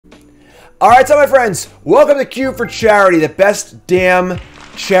Alright, so my friends, welcome to Cube4Charity, the best damn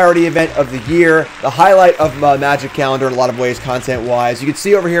charity event of the year. The highlight of my Magic calendar in a lot of ways, content-wise. You can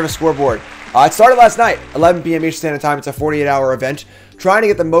see over here on the scoreboard. It started last night, 11 p.m. Eastern Standard Time. It's a 48-hour event. Trying to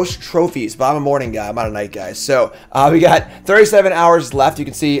get the most trophies, but I'm a morning guy. I'm not a night guy. So we got 37 hours left. You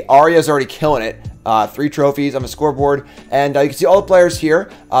can see Arya's already killing it. 3 trophies on the scoreboard. And you can see all the players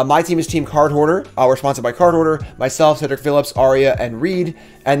here. My team is Team Cardhoarder. We're sponsored by Cardhoarder. Myself, Cedric Phillips, Arya, and Reid.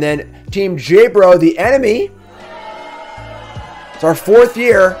 And then Team JBro, the enemy. It's our 4th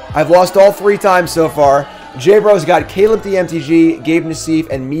year. I've lost all 3 times so far. JBro's got Caleb the MTG, Gabriel Nassif,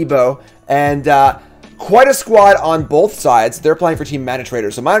 and Meebo. And quite a squad on both sides. They're playing for Team Mana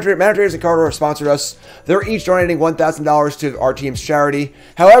Traders. So Mana Traders and Cardhoarder have sponsored us. They're each donating $1,000 to our team's charity.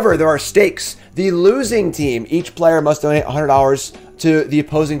 However, there are stakes. The losing team, each player must donate $100 to the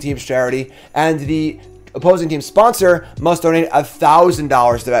opposing team's charity. And the opposing team sponsor must donate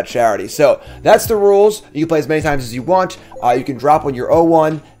 $1,000 to that charity. So that's the rules. You can play as many times as you want. You can drop when you're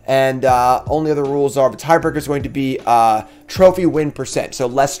 0-1. And only other rules are the tiebreaker is going to be trophy win %. So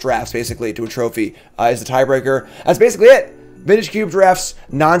less drafts basically to a trophy is the tiebreaker. That's basically it. Vintage Cube drafts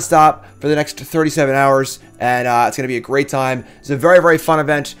non-stop for the next 37 hours. And it's going to be a great time. It's a very, very fun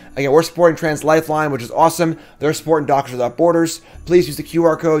event. Again, we're supporting Trans Lifeline, which is awesome. They're supporting Doctors Without Borders. Please use the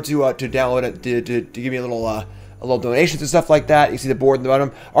QR code to download it, to give me a little donations and stuff like that. You see the board in the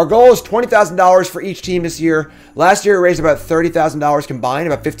bottom. Our goal is $20,000 for each team this year. Last year, we raised about $30,000 combined,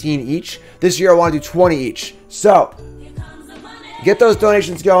 about 15 each. This year, I want to do 20 each. So, get those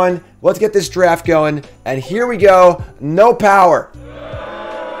donations going. Let's get this draft going. And here we go. No power.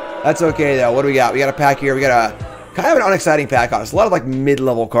 That's okay, though. What do we got? We got a pack here. We got a kind of an unexciting pack on us. A lot of, like,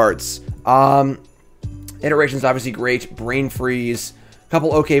 mid-level cards. Iteration's obviously great. Brain Freeze. A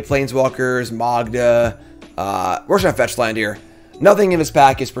couple okay Planeswalkers. Magda. We're just gonna fetch land here. Nothing in this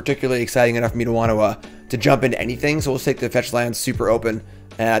pack is particularly exciting enough for me to want to jump into anything, so we'll take the fetch land super open.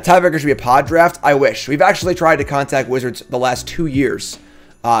 Tiebreaker should be a pod draft. I wish. We've actually tried to contact Wizards the last 2 years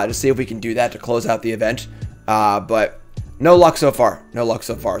to see if we can do that to close out the event, but no luck so far. No luck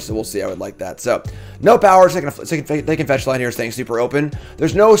so far, so we'll see. I would like that. So, no power. They can fetch land here, staying super open.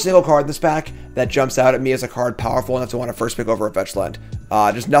 There's no single card in this pack that jumps out at me as a card powerful enough to want to first pick over a fetch land.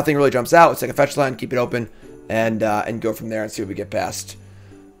 Just nothing really jumps out. Let's take a fetch land, keep it open, and go from there and see what we get past.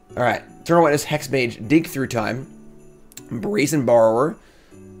 All right, Eternal Witness, Hexmage, Dig Through Time, Brazen Borrower,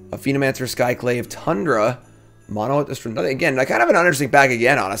 a Phenomancer, Skyclave, Tundra, Mono. This for nothing. Again, I kind of have an uninteresting pack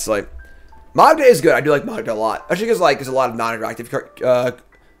again, honestly. Magda is good. I do like Magda a lot. Actually, because like there's a lot of non-interactive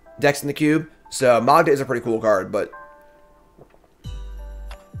decks in the cube, so Magda is a pretty cool card. But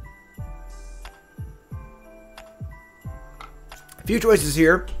a few choices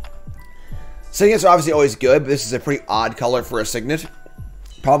here. Signets are obviously always good, but this is a pretty odd color for a Signet.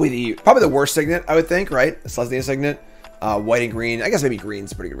 Probably the worst Signet, I would think, right? A Selesnya Signet. White and green. I guess maybe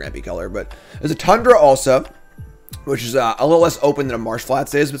green's a pretty good rampy color, but there's a Tundra also, which is a little less open than a Marsh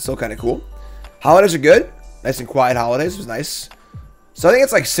Flats is, but still kind of cool. Holidays are good. Nice and quiet Holidays was nice. So I think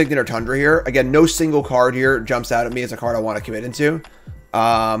it's like Signet or Tundra here. Again, no single card here jumps out at me as a card I want to commit into.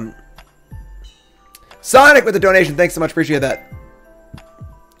 Sonic with the donation. Thanks so much. Appreciate that.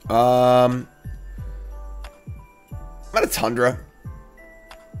 I'm at a Tundra.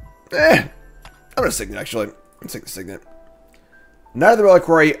 I'm at a Signet, actually. Let's take the Signet. Night of the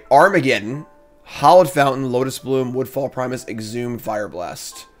Reliquary, Armageddon, Hallowed Fountain, Lotus Bloom, Woodfall Primus, Exhume, Fire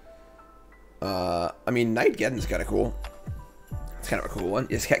Blast. I mean, Nightgeddon's kind of cool. It's kind of a cool one.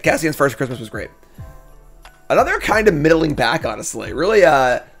 Yes, Cassian's First Christmas was great. Another kind of middling pack, honestly. Really,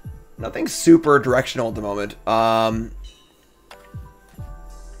 nothing super directional at the moment.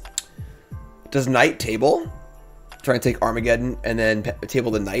 Does Knight table? Try and take Armageddon and then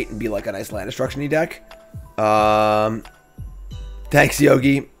table the Knight and be like a nice land destruction-y deck. Thanks,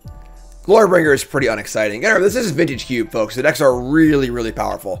 Yogi. Glorybringer is pretty unexciting. Remember, this is Vintage Cube, folks. The decks are really, really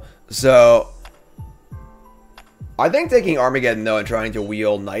powerful. So, I think taking Armageddon, though, and trying to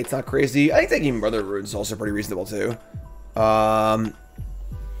wheel Knight's not crazy. I think taking Mother Runes is also pretty reasonable, too.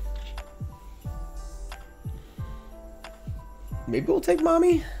 Maybe we'll take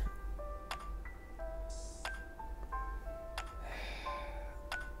Mommy?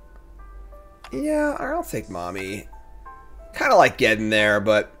 Yeah, I'll take Mommy. Kind of like getting there,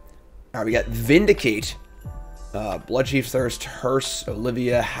 but... Alright, we got Vindicate. Bloodchief's Thirst, Hearse,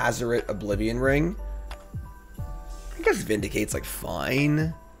 Olivia, Hazoret, Oblivion Ring. I guess Vindicate's like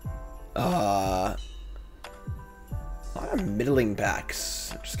fine. A lot of middling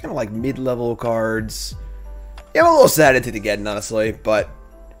packs. Just kind of like mid-level cards. Yeah, I'm a little sad to take the Geddon, honestly, but...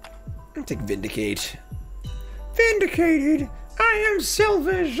 I'm gonna take Vindicate. Vindicated! I am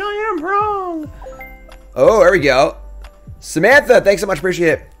selfish. I am wrong. Oh, there we go. Samantha, thanks so much.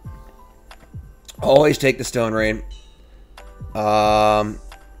 Appreciate it. Always take the Stone Rain.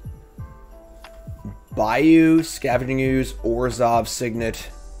 Bayou, Scavenging Ooze, Orzhov, Signet.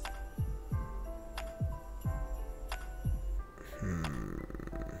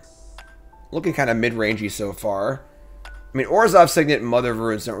 Looking kind of mid-rangey so far. I mean, Orzhov, Signet, and Mother of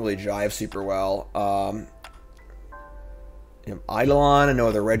Runes don't really jive super well. Eidolon, no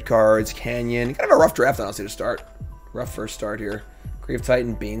other red cards. Canyon. Kind of a rough draft, honestly, to start. Rough first start here. Grave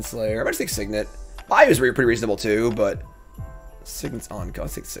Titan, Baneslayer. I might just take Signet. Bayou's pretty reasonable too, but Signet's on go.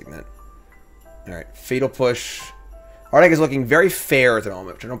 Let's take Signet. Alright, Fatal Push. Our deck is looking very fair at the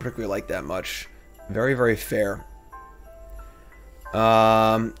moment, which I don't particularly like that much. Very, very fair.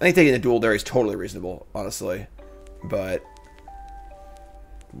 I think taking the dual there is totally reasonable, honestly. But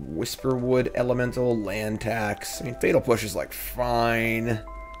Whisperwood Elemental, Land Tax. I mean, Fatal Push is like fine.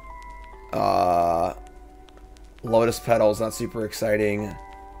 Lotus Petals, not super exciting.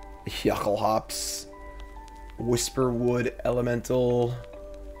 Yuckle Hops. Whisperwood Elemental.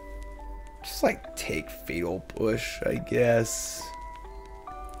 Just like take Fatal Push, I guess.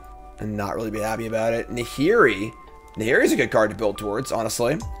 And not really be happy about it. Nahiri. Nahiri's a good card to build towards,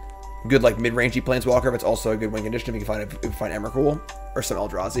 honestly. Good, like, mid-rangey Planeswalker, but it's also a good win condition if you can find Emrakul or some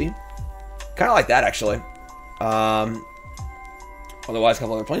Eldrazi. Kind of like that, actually. Otherwise, a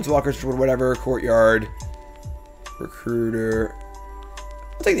couple other Planeswalkers or whatever. Courtyard. Recruiter.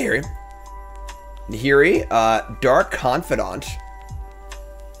 I'll take Nahiri. Nahiri. Dark Confidant.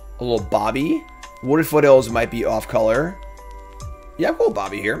 A little Bobby. Wooded Foothills might be off color. Yeah, cool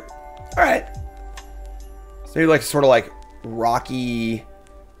Bobby here. Alright. So maybe like sort of like rocky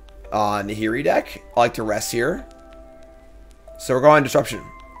Nahiri deck. I like to rest here. So we're going Disruption.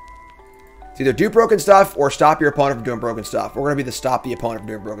 It's either do broken stuff or stop your opponent from doing broken stuff. We're going to be the stop the opponent from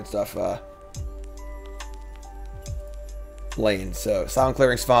doing broken stuff lane. So Silent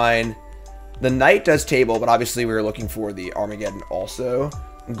Clearing's fine. The Knight does table, but obviously we were looking for the Armageddon also.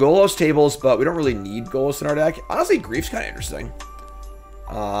 Golos tables, but we don't really need Golos in our deck. Honestly, Grief's kind of interesting.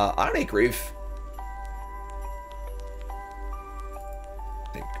 I don't hate Grief.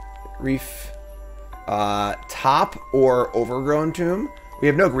 I think Grief. Top or Overgrown Tomb. We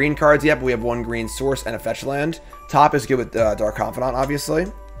have no green cards yet, but we have one green source and a fetch land. Top is good with Dark Confidant, obviously.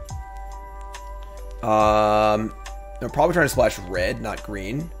 I'm probably trying to splash red, not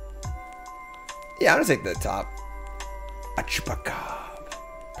green. Yeah, I'm going to take the top. A Chupacabra.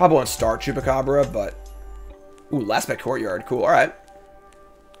 Probably won't start Chupacabra, but... Ooh, Last Pet Courtyard. Cool, alright.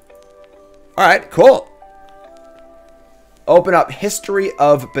 Alright, cool. Open up History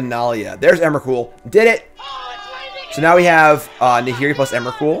of Benalia. There's Emrakul. Did it! So now we have Nahiri plus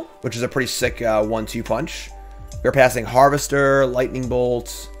Emrakul, which is a pretty sick 1-2 punch. We're passing Harvester, Lightning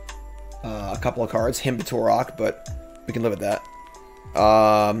Bolt, a couple of cards, Himbatorok, but we can live with that.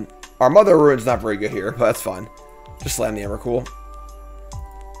 Our Mother of Rune's not very good here, but that's fine. Just slam the Emrakul.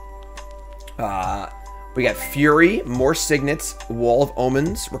 We got Fury, more Signets, Wall of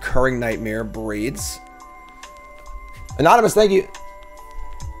Omens, Recurring Nightmare, Braids. Anonymous, thank you.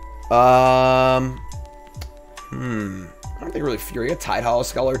 I don't think really Fury. A Tide Hollow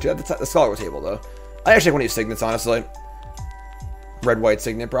Scholar. The Scholar table, though. I actually want to use Signets, honestly. Red-white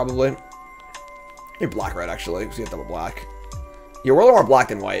Signet, probably. Maybe black-red, actually, because you have double black. Yeah, we're a little more black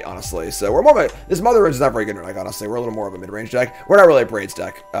than white, honestly. So we're more of a... This Mother is not very good in our deck, honestly. We're a little more of a mid-range deck. We're not really a Braids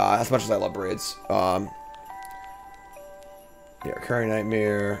deck, as much as I love Braids. Yeah, Recurring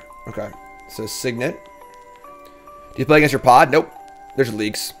Nightmare. Okay. So Signet. Do you play against your pod? Nope. There's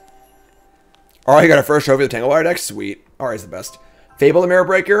leaks. Alright, you got our first trophy of the Tanglewire deck? Sweet. Alright's the best. Fable the Mirror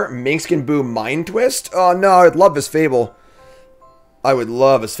Breaker. Minkskin Boo Mind Twist. Oh no, I'd love this Fable. I would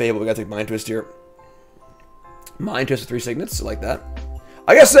love this Fable. We gotta take Mind Twist here. Mind Twist with 3 Signets. I like that.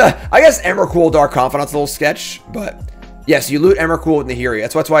 I guess Emrakul Dark Confidant's a little sketch, but yes, you loot Emrakul with Nahiri.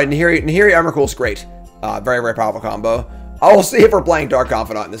 That's why Nahiri Emrakul's great. Very, very powerful combo. I will see if we're playing Dark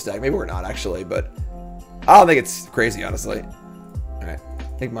Confidant in this deck. Maybe we're not, actually, but I don't think it's crazy, honestly. Alright.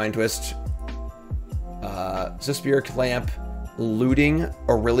 Take Mind Twist. Suspiric Clamp. Looting.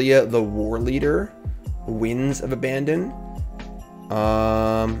 Aurelia the War Leader. Winds of Abandon.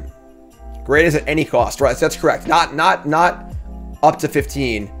 Great is at any cost. Right, that's correct. Not up to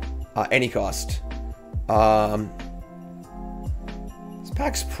 15. Any cost. This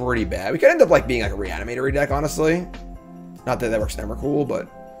pack's pretty bad. We could end up like being like a Reanimator deck, honestly. Not that that works in Emrakul, but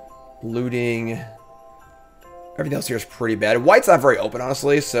looting. Everything else here is pretty bad. White's not very open,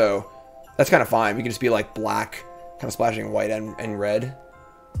 honestly, so that's kind of fine. We can just be like black, kind of splashing white and red.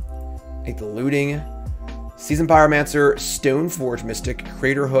 Take the looting. Seasoned Pyromancer, Stoneforge Mystic,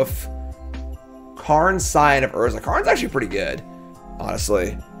 Crater Hoof, Karn, Scion of Urza. Karn's actually pretty good,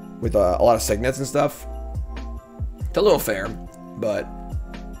 honestly, with a lot of signets and stuff. It's a little fair, but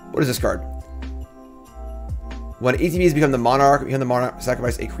what is this card? When ETBs become the Monarch,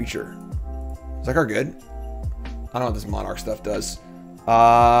 sacrifice a creature. Is that card good? I don't know what this Monarch stuff does.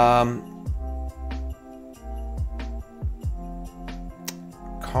 Karn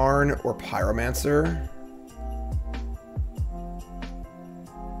or Pyromancer?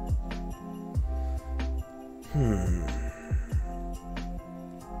 I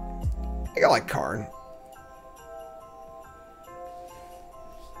think I like Karn.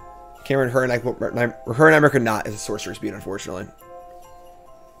 Cameron Recurrent Nightmare could not is a sorcerer speed, unfortunately.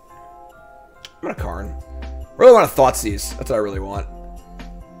 I'm gonna Karn. Really want to Thoughtseize. That's what I really want.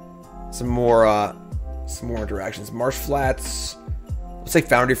 Some more interactions. Marsh Flats. Let's take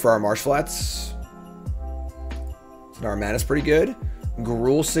Foundry for our Marsh Flats. So our mana's pretty good.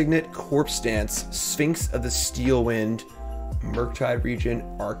 Gruul Signet, Corpse Dance, Sphinx of the Steel Wind, Murktide Region,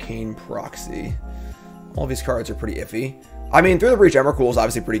 Arcane Proxy. All these cards are pretty iffy. I mean, Through the Breach Emrakul is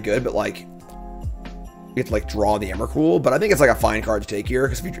obviously pretty good, but like, you have to like draw the Emrakul. But I think it's like a fine card to take here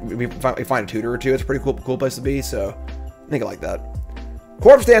because if we find a tutor or two, it's a pretty cool place to be. So I think I like that.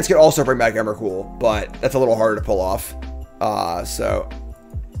 Corpse Dance could also bring back Emrakul, but that's a little harder to pull off. So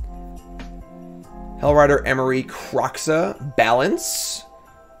Hellrider, Emery, Kroxa, Balance.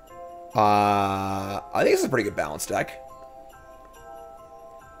 I think this is a pretty good balance deck.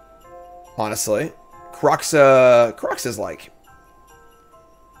 Honestly. Kroxa's like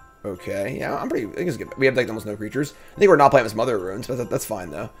okay. Yeah, I think it's good. We have like almost no creatures. I think we're not playing with some other runes, but that's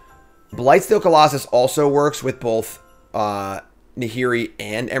fine though. Blightsteel Colossus also works with both Nahiri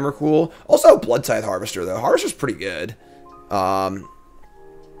and Emrakul. Also Blood Tithe Harvester though. Harvester's pretty good.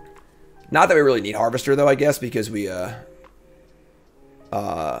 Not that we really need Harvester though, I guess, because we don't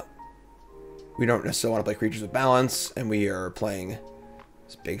necessarily want to play creatures with balance, and we are playing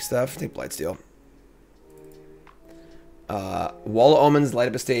this big stuff. I think Blightsteel. Wall of Omens, Light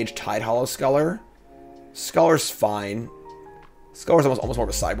Up a Stage, Tidehollow Sculler. Sculler's fine. Sculler's almost more of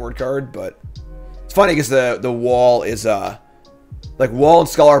a sideboard card, but it's funny because the Wall is like Wall and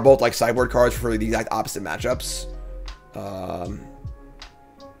Sculler are both like sideboard cards for the exact opposite matchups. I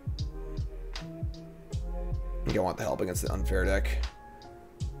think I want the help against the unfair deck.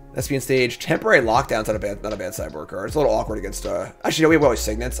 Thespian Stage, Temporary Lockdown's not a bad sideboard card. It's a little awkward against actually no, we have always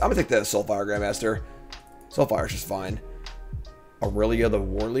Signets. I'm gonna take the Soulfire Grandmaster. Soulfire's just fine. Aurelia the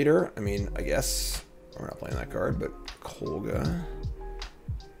War Leader. I mean, I guess we're not playing that card, but Kolga,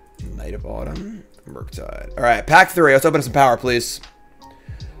 Knight of Autumn, Murktide. All right, pack 3. Let's open some power, please.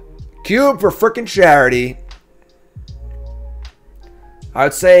 Cube4Charity. I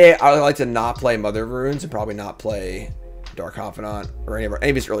would say I would like to not play Mother of Runes and probably not play Dark Confidant or any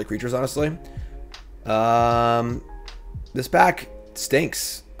of his early creatures, honestly. This pack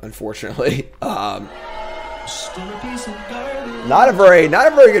stinks, unfortunately. Not a very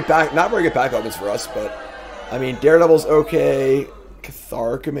good pack opens for us, but I mean Daredevil's okay.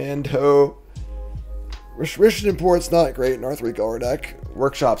 Cathar Commando. Restriction Import's not great in our 3-color deck.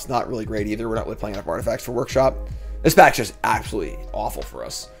 Workshop's not really great either. We're not really playing enough artifacts for Workshop. This pack's just absolutely awful for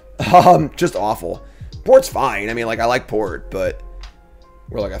us. Just awful. Port's fine. I mean, like, I like Port, but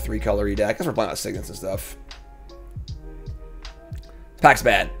we're like a 3-color-y deck. I guess we're playing with Signets and stuff. This pack's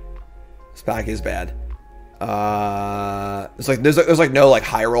bad. This pack is bad. There's like no like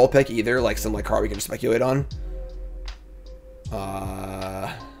high roll pick either, like some like card we can speculate on.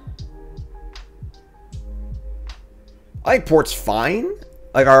 I think Port's fine.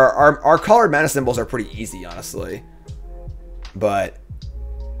 Like our colored mana symbols are pretty easy, honestly. But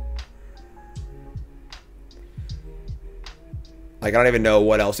like I don't even know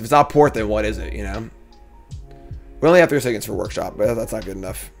what else. If it's not Port, then what is it, you know? We only have 3 seconds for Workshop, but that's not good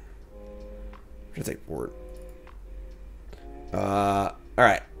enough. I'm gonna take Port.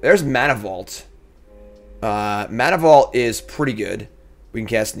 Alright, there's Mana Vault. Mana Vault is pretty good. We can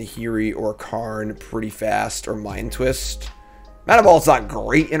cast Nahiri or Karn pretty fast, or Mind Twist. Mana Vault's not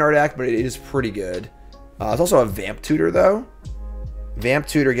great in our deck, but it is pretty good. It's also a Vamp Tutor, though. Vamp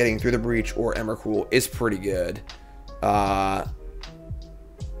Tutor getting Through the Breach or Emrakul is pretty good. It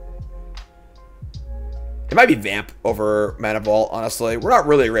might be Vamp over Mana Vault, honestly. We're not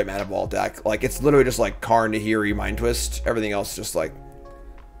really a great Mana Vault deck. Like, it's literally just like Karn, Nahiri, Mind Twist. Everything else is just like,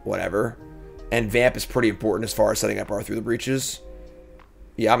 whatever. And Vamp is pretty important as far as setting up our Through the Breaches.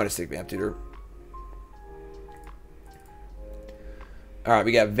 Yeah, I'm going to stick Vamp Tutor. Alright,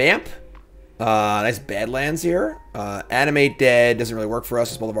 we got Vamp. Nice Badlands here. Animate Dead doesn't really work for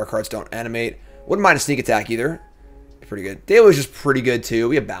us, as both of our cards don't animate. Wouldn't mind a sneak attack either. Pretty good. Deluge is pretty good too.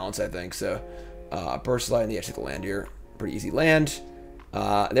 We have balance, I think. So, Burst Light and the edge of the land here. Pretty easy land.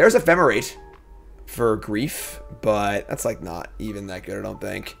 There's Ephemerate for Grief, but that's like not even that good, I don't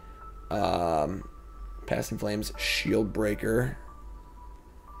think. Passing Flames, Shield Breaker.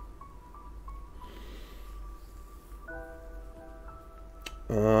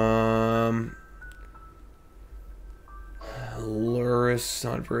 Luris,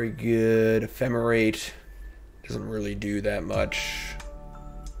 not very good. Ephemerate doesn't really do that much.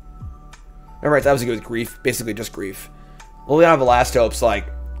 Alright, that was good with Grief. Basically just Grief. Liliana Velascope's like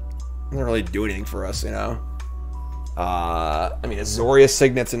doesn't really do anything for us, you know. I mean, Azoria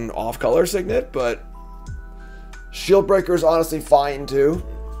Signet's an off-color Signet, but Shield Breaker is honestly fine too.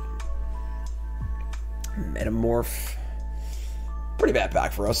 Metamorph, pretty bad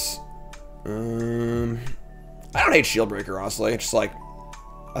pack for us. I don't hate Shield Breaker, honestly. It's just like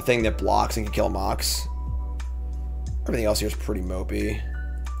a thing that blocks and can kill Mox. Everything else here is pretty mopey.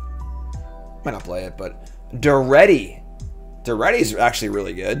 Might not play it, but Duretti. Duretti's actually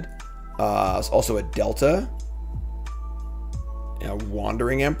really good. It's also a Delta. Yeah,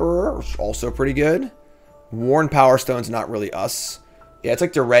 Wandering Emperor, which is also pretty good. Worn Power Stone's not really us. Yeah, it's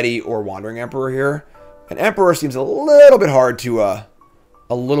like Duretti or Wandering Emperor here. And Emperor seems a little bit hard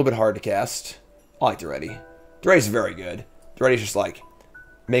to cast. I like Duretti. Duretti's very good. Duretti's just like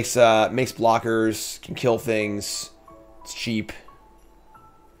makes blockers, can kill things. It's cheap.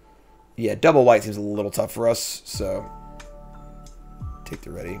 Yeah, double white seems a little tough for us, so take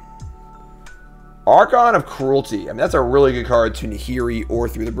Duretti. Archon of Cruelty. I mean, that's a really good card to Nahiri or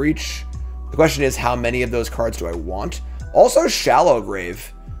Through the Breach. The question is, how many of those cards do I want? Also, Shallow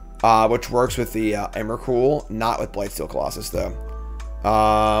Grave, which works with the Emrakul, not with Blightsteel Colossus, though.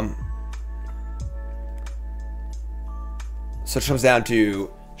 So it comes down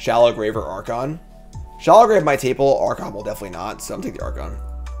to Shallow Grave or Archon. Shallow Grave might table, Archon will definitely not, so I'm taking the Archon.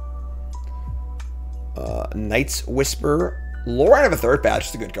 Night's Whisper. Lorraine of a Third Badge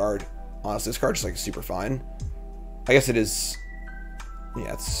is a good card. Honestly, this card's just like super fine. I guess it is.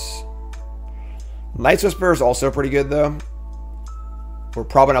 Yeah, it's. Night's Whisper is also pretty good though. We're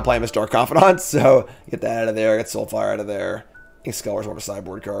probably not playing Miss Dark Confidant, so get that out of there. Get Soulfire out of there. I think Skeller's more of a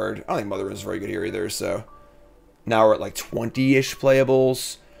sideboard card. I don't think Mother is very good here either. So now we're at like 20-ish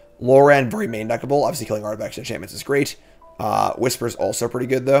playables. Loran, very main deckable. Obviously, killing artifacts and enchantments is great. Whisper is also pretty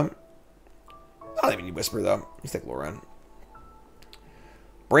good though. I don't even need Whisper though. Let's take Loran.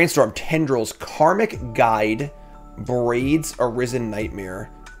 Brainstorm, Tendrils, Karmic Guide, Braids, Arisen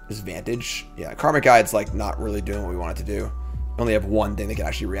Nightmare is Vantage. Yeah, Karmic Guide's like not really doing what we want it to do. We only have one thing that can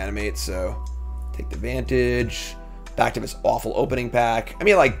actually reanimate, so take the Vantage. Back to this awful opening pack. I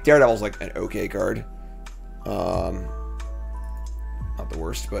mean, like, Daredevil's like an okay card. Not the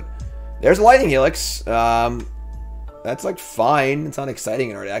worst, but there's a Lightning Helix. That's like fine. It's not exciting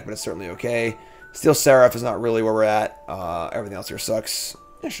in our deck, but it's certainly okay. Steel Seraph is not really where we're at. Everything else here sucks.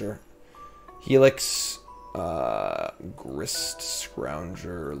 Yeah, sure. Helix, Grist,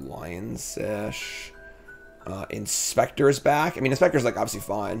 Scrounger, Lion Sash, Inspector's back. I mean, Inspector's like obviously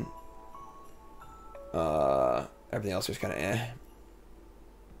fine. Everything else is kind of eh.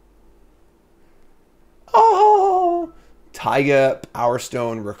 Oh, Taiga, Power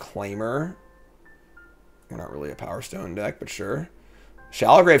Stone, Reclaimer. We're not really a Power Stone deck, but sure.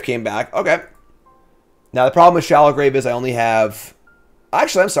 Shallow Grave came back. Okay. Now the problem with Shallow Grave is I only have.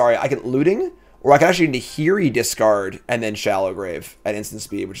 Actually, I'm sorry. I can Looting, or I can actually Nahiri discard and then Shallow Grave at instant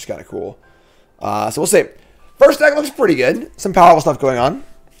speed, which is kind of cool. So we'll see. First deck looks pretty good. Some powerful stuff going on.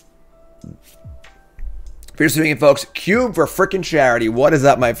 If you're just tuning in, folks, Cube for frickin' Charity. What is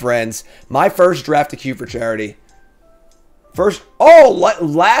up, my friends? My first draft to Cube for Charity. First, oh,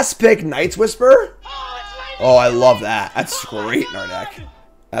 last pick, Night's Whisper. Oh, I love that. That's great in our deck.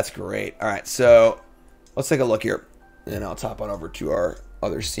 That's great. All right, so let's take a look here. And I'll top on over to our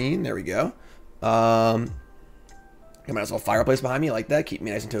other scene. There we go. I might as well fireplace behind me like that. Keep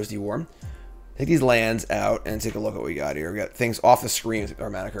me nice and toasty warm. Take these lands out and take a look at what we got here. We got things off the screen. Our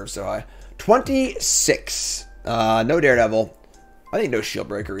mana curve's so high. 26. No Daredevil. I think no Shield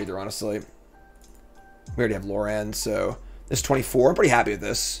Breaker either, honestly. We already have Loran, so this is 24. I'm pretty happy with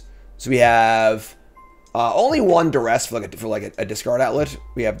this. So we have only one Duress for like a discard outlet.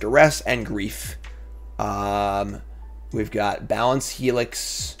 We have Duress and Grief. We've got Balance,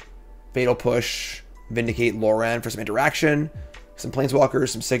 Helix, Fatal Push, Vindicate, Loran for some interaction, some Planeswalkers,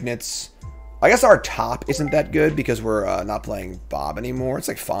 some Signets. I guess our top isn't that good because we're not playing Bob anymore. It's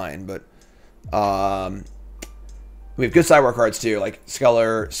like fine, but we have good sideboard cards too, like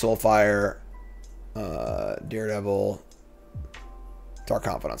Skeller, Soulfire, Daredevil. Dark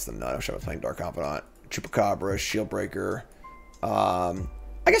Confidant's the nut. I wish I was playing Dark Confidant. Chupacabra, Shield Breaker. I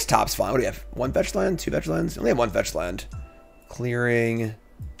guess top's fine. What do we have? 1 fetch land? 2 fetch lands? We only have 1 fetch land. Clearing.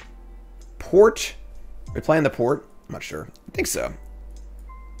 Port. Are we playing the port? I'm not sure. I think so.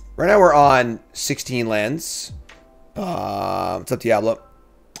 Right now we're on 16 lands. What's up, Diablo?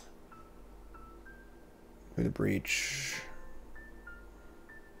 Through the breach.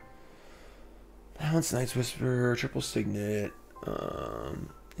 Balance, Night's Whisper, Triple Signet,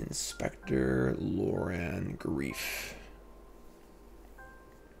 Inspector, Loran, Grief.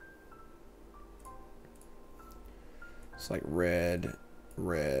 It's like red,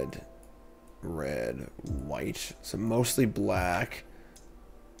 red, red, white. So mostly black.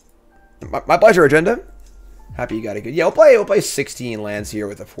 My pleasure, Agenda. Happy you got it good. Yeah, we'll play 16 lands here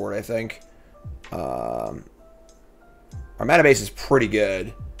with a fort, I think. Our mana base is pretty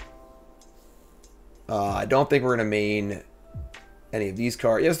good. I don't think we're gonna main any of these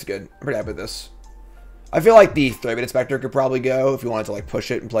cards. Yeah, it's good. I'm pretty happy with this. I feel like the 3-bit Inspector could probably go if we wanted to like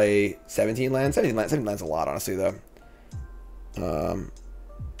push it and play 17 lands. 17 lands a lot, honestly, though.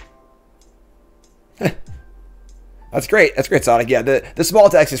 That's great. That's great, Sonic. Yeah, the small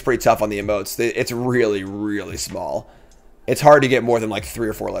text is pretty tough on the emotes. It's really, really small. It's hard to get more than like 3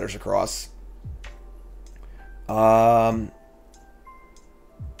 or 4 letters across. Okay.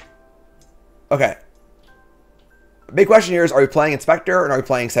 Big question here is, are we playing Inspector or are we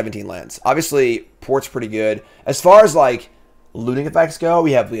playing 17 lands? Obviously, Port's pretty good. As far as like looting effects go,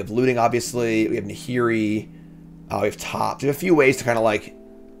 we have looting, obviously. We have Nahiri. We have Tops. We have a few ways to kind of like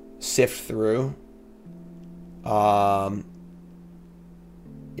sift through. Yeah,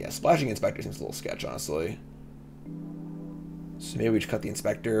 splashing Inspector seems a little sketch, honestly. So maybe we just cut the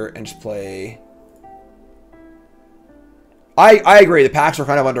Inspector and just play. I agree. The packs are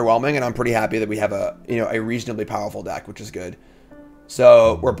kind of underwhelming, and I'm pretty happy that we have a reasonably powerful deck, which is good.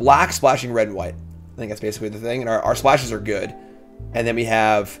 So we're black splashing red and white. I think that's basically the thing, and our splashes are good. And then we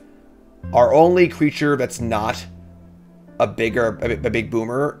have our only creature that's not a big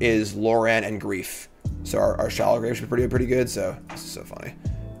boomer is Loran and Grief. So our Shallow Grave should be pretty good. So this is so funny.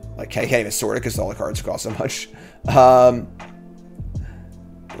 Like I can't even sort it because all the cards cost so much.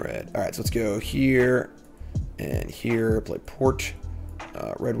 Red. All right, so let's go here. And here, play Port,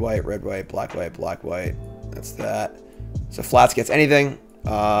 red, white, black, white, black, white. That's that. So flats gets anything.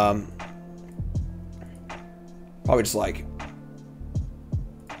 Probably just like,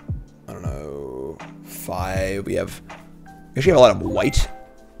 I don't know, 5. We actually have a lot of white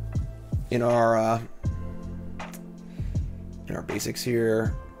in our basics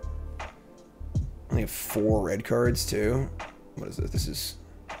here. Only have 4 red cards too. What is this? This is.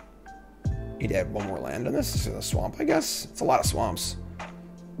 Need to add 1 more land on this. This is a swamp, I guess. It's a lot of swamps.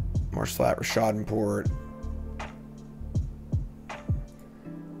 Marsh Flat, Rashad and Port.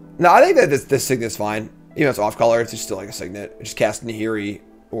 No, I think that this Signet's fine. Even though it's off color, it's just still like a Signet. Just cast Nahiri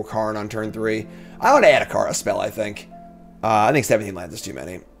or Karn on turn 3. I want to add a spell, I think. I think 17 lands is too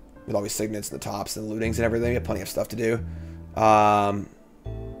many. With all these Signets and the tops and the lootings and everything. We have plenty of stuff to do.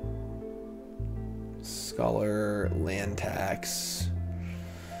 Scholar, land tax.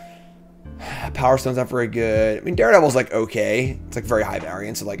 Power Stone's not very good. I mean, Daredevil's like okay. It's like very high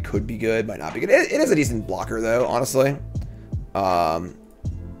variance, so like could be good, might not be good. It is a decent blocker though, honestly.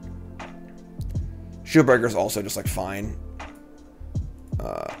 Shieldbreaker's also just like fine.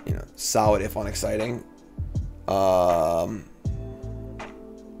 Solid if unexciting. I'm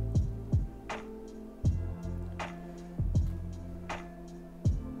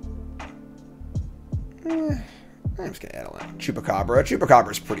just gonna add a land. Chupacabra.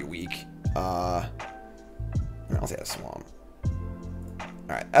 Chupacabra's pretty weak. I'll say a swamp.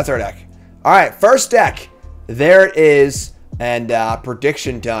 Alright, that's our deck. Alright, first deck. There it is. And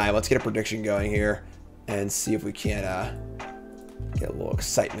prediction time. Let's get a prediction going here. And see if we can get a little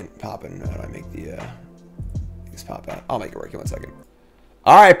excitement popping. How do I make this pop out? I'll make it work in 1 second.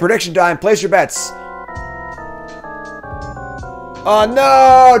 Alright, prediction time. Place your bets. Oh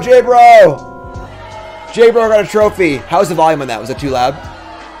no, JBro! JBro got a trophy. How's the volume on that? Was it too loud?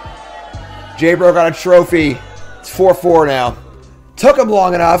 JBro got a trophy. It's 4-4 now. Took him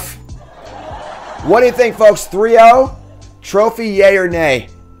long enough. What do you think, folks? 3-0? Trophy, yay or nay?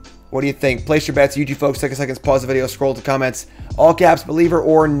 What do you think? Place your bets. YouTube folks, take a second, pause the video, scroll to comments. All caps, believer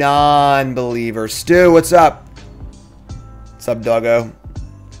or non-believer. Stu, what's up? What's up, doggo?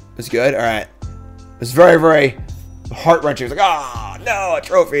 It's good? All right. It's very, very heart-wrenching. It's like, ah, oh, no, a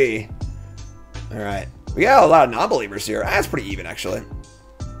trophy. All right. We got a lot of non-believers here. That's pretty even, actually.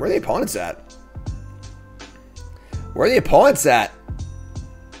 Where are the opponents at? Where are the opponents at?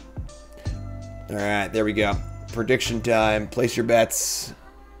 All right, there we go. Prediction time. Place your bets.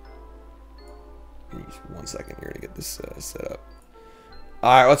 1 second here to get this set up.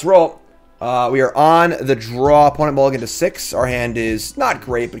 Alright, let's roll. We are on the draw. Opponent mulligan to 6. Our hand is not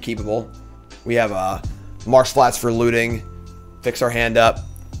great, but keepable. We have Marsh Flats for looting. Fix our hand up.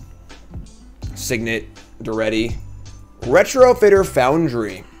 Signet. Duretti. Retrofitter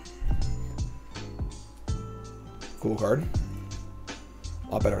Foundry. Cool card.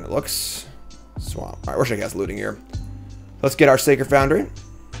 A lot better than it looks. Swamp. Alright, we're shaking ass looting here. Let's get our Sacred Foundry.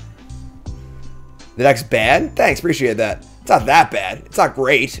 The deck's bad? Thanks, appreciate that. It's not that bad. It's not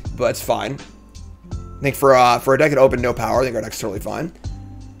great, but it's fine. I think for a deck that opened no power, I think our deck's totally fine.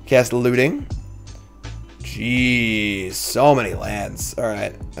 Cast looting. Jeez, so many lands.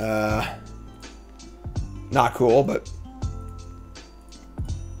 Alright. Not cool, but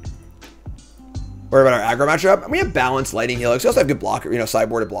worry about our aggro matchup. We have balanced Lightning Helix. We also have good blocker,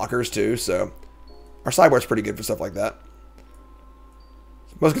 sideboarded blockers too, so our sideboard's pretty good for stuff like that.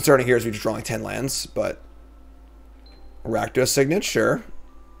 Most concerning here is we just draw like 10 lands, but Rakdos Signet, sure.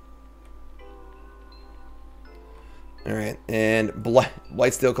 Alright, and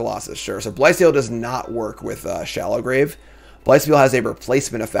Blightsteel Colossus, sure. So Blightsteel does not work with Shallow Grave. Blightsteel has a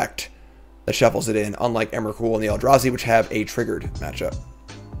replacement effect that shuffles it in, unlike Emrakul and the Eldrazi, which have a triggered matchup.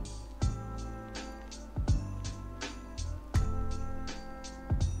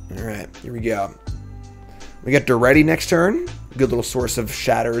 Alright, here we go. We get Duretti next turn. Good little source of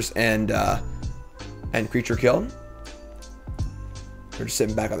shatters and creature kill. They're just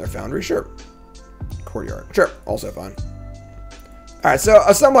sitting back on their Foundry, sure. Courtyard, sure, also fine. Alright, so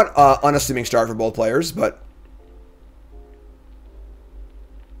a somewhat unassuming start for both players, but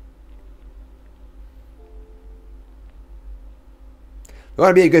you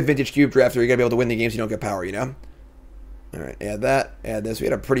want to be a good vintage cube drafter, you got to be able to win the games you don't get power, Alright, add that, add this. We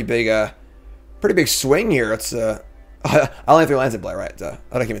had a pretty big swing here. It's I only have 3 lands in play, right? I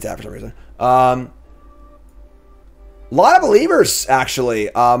don't keep it tapped for some reason. A lot of believers, actually.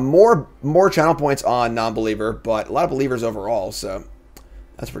 More channel points on non-believer, but a lot of believers overall, so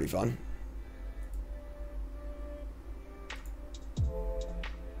that's pretty fun.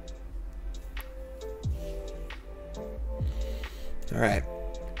 Alright.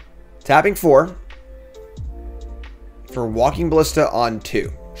 Tapping 4 for Walking Ballista on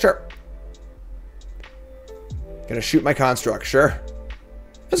 2. Sure. Gonna shoot my Construct, sure.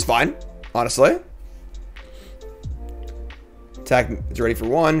 That's fine, honestly. Attack is ready for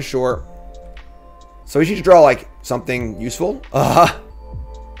 1, sure. So we should draw like something useful.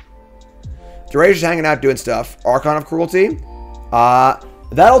 Duray's just hanging out doing stuff. Archon of Cruelty.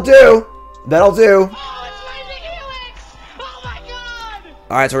 That'll do. That'll do. Oh, it's Lightning Helix! Oh my god!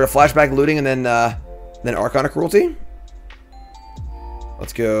 Alright, so we're gonna flashback looting and then Archon of Cruelty.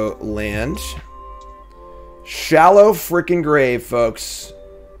 Let's go land. Shallow freaking Grave, folks.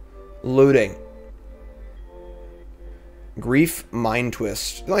 Looting. Grief, Mind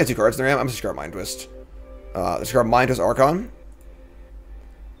Twist. There's only 2 cards in there. I'm just gonna discard Mind Twist. Discard Mind Twist Archon.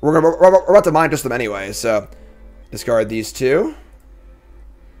 We're about to Mind Twist them anyway, so discard these 2.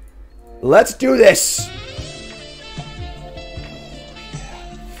 Let's do this.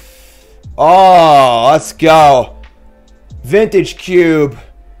 Oh, let's go. Vintage Cube.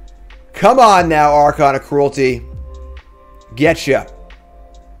 Come on now, Archon of Cruelty. Getcha.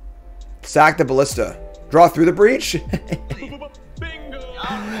 Sack the Ballista. Draw through the breach.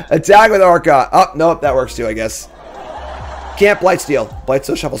 Attack with Archon. Oh, nope, that works too, I guess. Can't Blightsteel.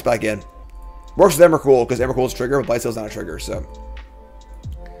 Blightsteel shuffles back in. Works with Emrakul, because Emrakul's a trigger, but Blightsteel's not a trigger, so.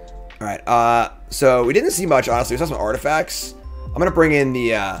 Alright, so we didn't see much, honestly. We saw some artifacts. I'm going to bring in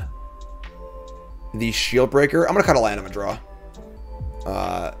the Shield Breaker. I'm going to cut a land. I'm going to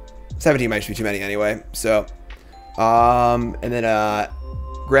draw. 17 might just be too many anyway, so. And then,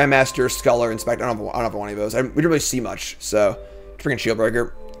 Grandmaster, Sculler, Inspector. I don't know if I want any of those. We didn't really see much, so. Freaking Shield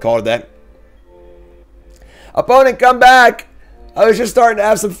Breaker. Call it that. Opponent, come back! I was just starting to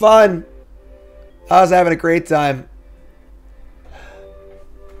have some fun. I was having a great time.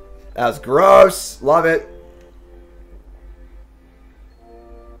 That was gross. Love it.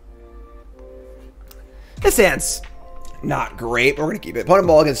 This hand's not great, but we're going to keep it. Opponent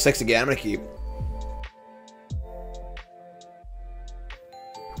ball against 6 again. I'm going to keep.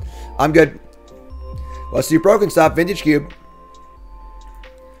 I'm good. Let's do broken stuff. Vintage Cube.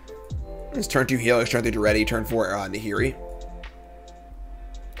 It's turn 2 Helix, turn 3 Duretti, turn 4 Nahiri.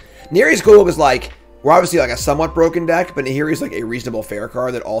 Nahiri's cool because, like, we're obviously like a somewhat broken deck, but Nahiri's like a reasonable fair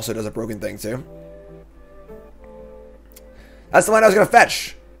card that also does a broken thing too. That's the line I was going to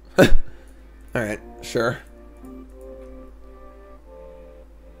fetch. Alright, sure.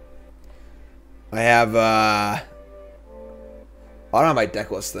 I have, I don't have my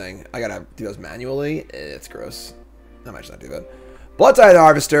deck list thing. I gotta do those manually. It's gross. I might just not do that. Blood Tithe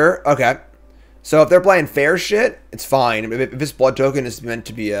Harvester. Okay. So if they're playing fair shit, it's fine. If this blood token is meant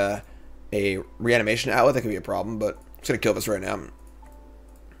to be a reanimation outlet, that could be a problem, but I'm just gonna kill this right now.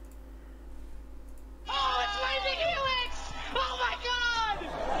 Oh, it's Lightning Helix! Oh my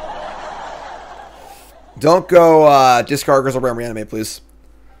god! Don't go discard Grizzle Brand Reanimate, please.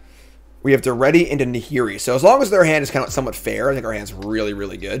 We have Duretti into Nahiri. So as long as their hand is kind of somewhat fair, I think our hand's really,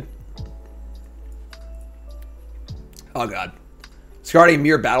 really good. Oh god. Discarding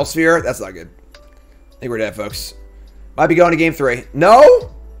Mirror Battlesphere? That's not good. I think we're dead, folks. Might be going to game 3.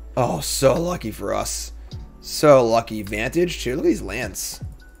 No? Oh, so lucky for us. So lucky. Vantage, too. Look at these lands.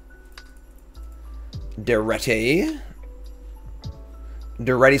 Duretti.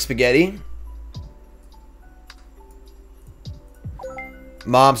 Duretti Spaghetti.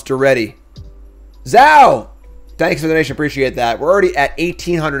 Mom's Duretti. Zao! Thanks for the donation. Appreciate that. We're already at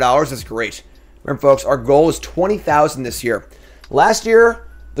 $1,800. That's great. Remember, folks, our goal is $20,000 this year. Last year,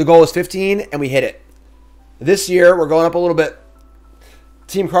 the goal was $15,000, and we hit it. This year, we're going up a little bit.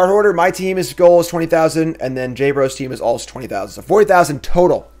 Team Cardhoarder, my team's goal is $20,000, and then JBro's team is also $20,000. So $40,000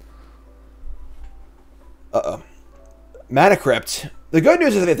 total. Uh-oh. Mana Crypt. The good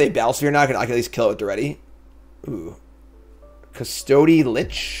news is that if they Battlesphere now, I can at least kill it already. Ooh. Custody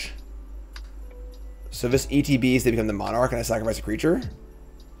Lich. So this ETBs, they become the Monarch, and I sacrifice a creature.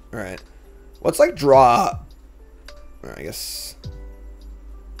 Alright. Let's, like, draw... I guess...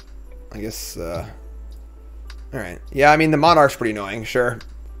 Alright. Yeah, I mean, the Monarch's pretty annoying, sure.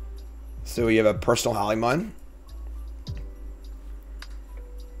 So we have a personal Halimon.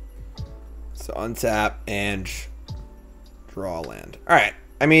 So untap and draw a land. Alright.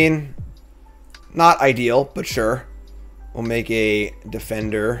 I mean, not ideal, but sure. We'll make a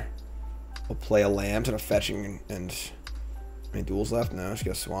defender. We'll play a lamb. So fetching and any duels left? No, just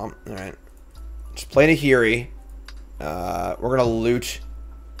get a swamp. Alright. Just play Nahiri. We're gonna loot.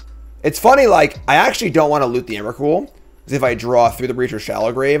 It's funny, like, I actually don't want to loot the Emrakul. Because if I draw through the Breach or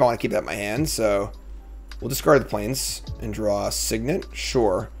Shallow Grave, I want to keep that in my hand. So we'll discard the planes and draw a Signet.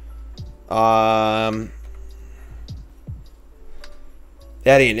 Sure. Any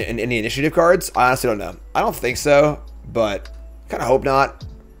initiative cards? I honestly don't know. I don't think so, but kind of hope not.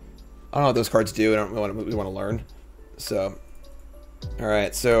 I don't know what those cards do. I don't really want to learn. So, all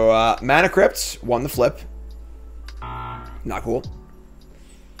right. So Mana Crypt won the flip. Not cool.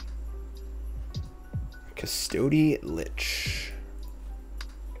 Custody Lich.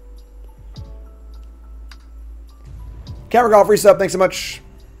 Camera Golf resub. Thanks so much.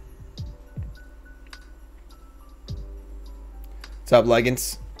 What's up,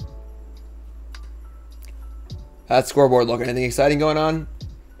 Leggings? That scoreboard look. Anything exciting going on?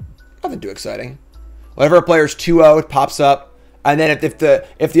 Nothing too exciting. Whenever a player's 2-0, it pops up. And then if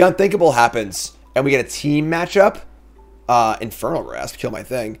the unthinkable happens and we get a team matchup, Infernal Grasp, kill my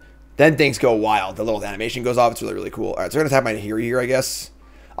thing, then things go wild. The little animation goes off. It's really, really cool. All right, so we're going to tap my Nahiri here, I guess.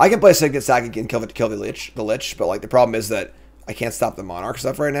 I can play Signet Sack and kill the Lich, but like the problem is that I can't stop the Monarch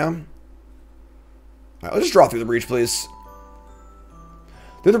stuff right now. All right, let's just draw through the Breach, please.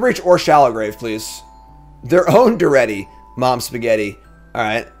 Through the Breach or Shallow Grave, please. Their own Duretti. Mom Spaghetti. All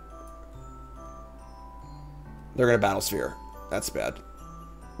right. They're going to Battlesphere. That's bad.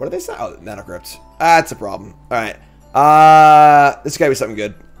 What did they say? Oh, Mana Crypt. That's a problem. All right. This got to be something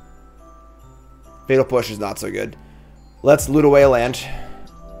good. Fatal Push is not so good. Let's loot away a land.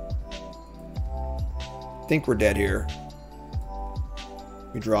 I think we're dead here.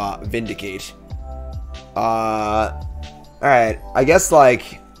 We draw Vindicate. Alright. I guess,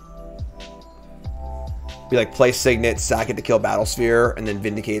 like... we, like, play Signet, sack it to kill Battlesphere, and then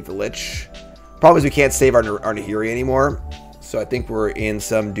Vindicate the Lich. Problem is we can't save our Nahiri anymore. So I think we're in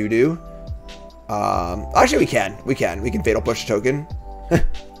some doo-doo. Actually, we can. We can Fatal Push a token.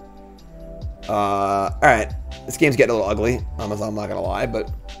 Alright. This game's getting a little ugly. I'm not gonna lie,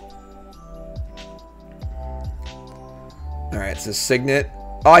 but... Alright, so Signet.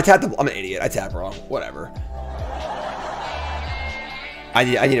 Oh, I tapped the... I'm an idiot. I tapped wrong. Whatever. I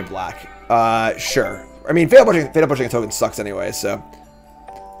need a black. Sure. I mean, Fatal Pushing a token sucks anyway, so...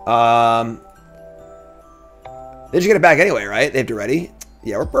 They just get it back anyway, right? They have to ready.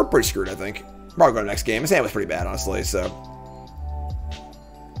 Yeah, we're pretty screwed, I think. Probably go to the next game. His hand was pretty bad, honestly, so...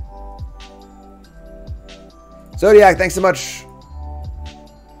 Zodiac, thanks so much.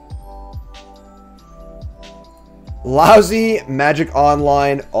 Lousy Magic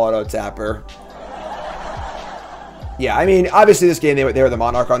Online Auto Tapper. Yeah, I mean, obviously this game, they were the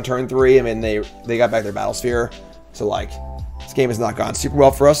Monarch on turn 3. I mean, they got back their Battlesphere. So, like, this game has not gone super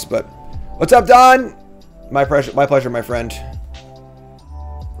well for us, but What's up, Don? My pleasure, my friend.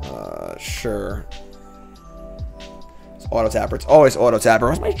 Sure. It's auto tapper. It's always auto tapper.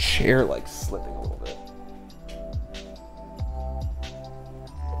 Why's my chair like slipping a little bit?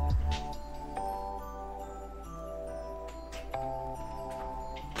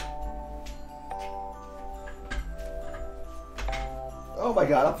 Oh my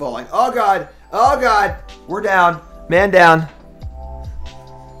god, I'm falling. Oh god. Oh god. We're down. Man down.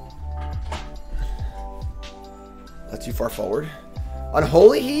 That's too far forward.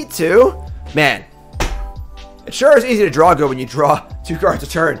 Unholy Heat too? Man. It sure is easy to draw good when you draw 2 cards a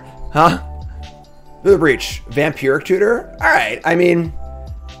turn. Huh? Through the breach. Vampiric Tutor? Alright, I mean,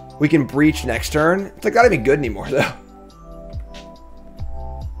 we can breach next turn. It's like not even good anymore though.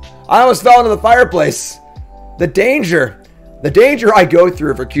 I almost fell into the fireplace. The danger. The danger I go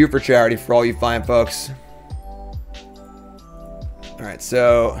through for Cube4Charity for all you fine folks. Alright,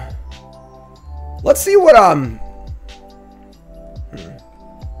 so let's see what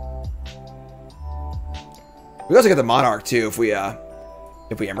we also get the Monarch too if we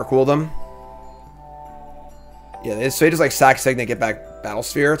Emrakul them. Yeah, so they just like sack Signet, get back Battle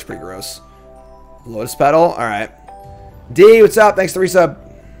Sphere. It's pretty gross. Lotus Petal. All right. D, what's up? Thanks for the resub.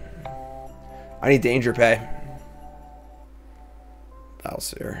 I need danger pay. Battle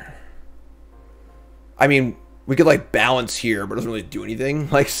Sphere. I mean, we could like balance here, but it doesn't really do anything.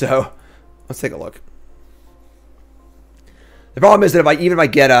 Like so. Let's take a look. The problem is that even if I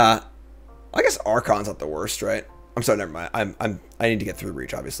get I guess Archon's not the worst, right? I'm sorry, never mind. I need to get through the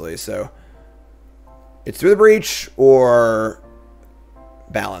breach, obviously. So it's through the breach or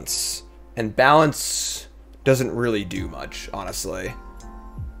balance, and balance doesn't really do much, honestly.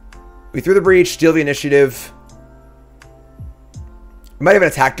 We threw the breach, steal the initiative. We might have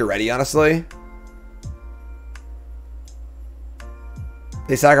attacked already, honestly.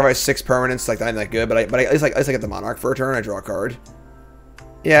 They sacrifice 6 permanents, like not that good, but at least I get the Monarch for a turn. I draw a card.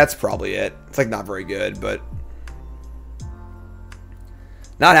 Yeah, that's probably it. It's like not very good, but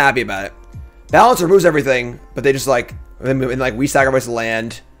not happy about it. Balance removes everything, but they just like we sacrifice the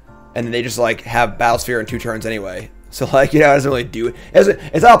land, and then they just like have Battle Sphere in 2 turns anyway. So like, you know, it doesn't really do it.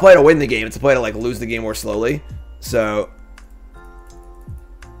 It's not a play to win the game. It's a play to like lose the game more slowly. So,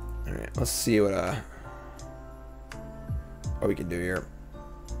 all right, let's see what we can do here.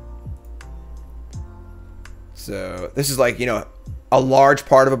 So this is like, you know, a large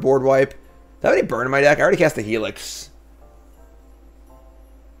part of a board wipe. Do I have any burn in my deck? I already cast the Helix.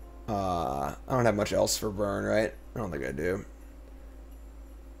 I don't have much else for burn, right? I don't think I do.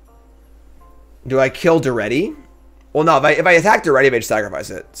 Do I kill Duretti? Well, no. If I attack Duretti, I just sacrifice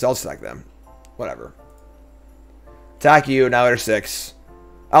it. So I'll just attack them. Whatever. Attack you. Now they're 6.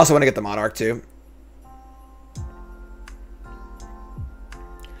 I also want to get the Monarch too.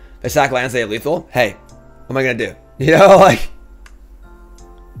 They sack lands, they have lethal. Hey, what am I gonna do? You know, like.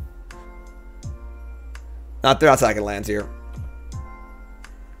 They're not attacking lands here.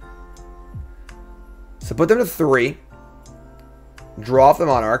 So put them to 3. Draw off the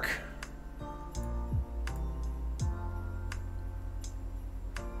Monarch.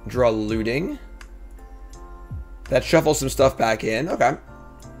 Draw Looting. That shuffles some stuff back in. Okay.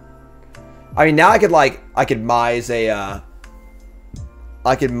 I mean, now I could mise a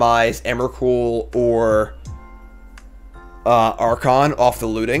I could mise Emrakul or Archon off the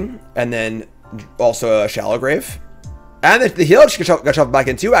Looting, and then also a Shallow Grave. And the Helix got shuffled back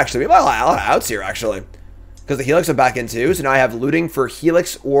in too, actually. We have a lot of outs here, actually. Because the Helix are back in too, so now I have Looting for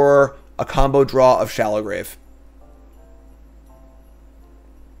Helix or a combo draw of Shallow Grave.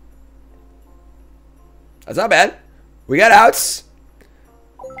 That's not bad. We got outs.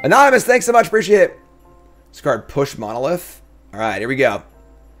 Anonymous, thanks so much. Appreciate it. This card, Push Monolith. Alright, here we go.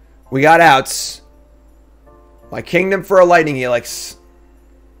 We got outs. My Kingdom for a Lightning Helix.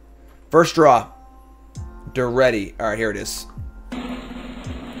 First draw. Duretti. Alright, here it is.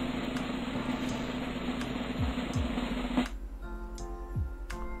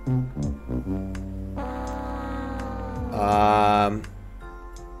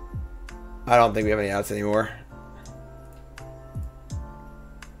 I don't think we have any outs anymore.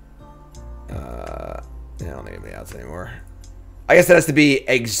 Yeah, I don't think we have any outs anymore. I guess that has to be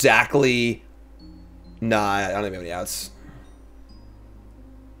exactly... Nah, I don't think we have any outs.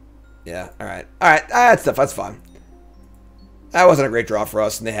 Yeah, alright. Alright, that's fine. That wasn't a great draw for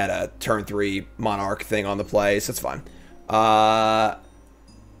us, and they had a turn 3 Monarch thing on the play, so it's fine.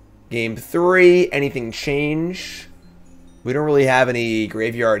 Game 3, anything change? We don't really have any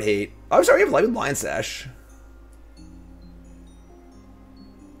graveyard hate. Oh, I'm sorry, we have Light with Lion Sash.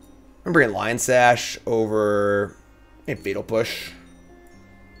 I'm bringing Lion Sash over a Fatal Push.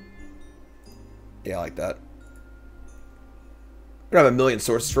 Yeah, I like that. I don't have a million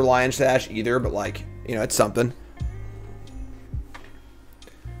sources for Lion Stash either, but like, you know, it's something.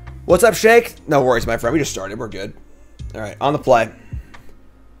 What's up, Shake? No worries, my friend. We just started. We're good. All right, on the play.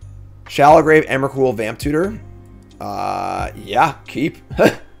 Shallow Grave, Emrakul, Vamp Tutor. Yeah, keep.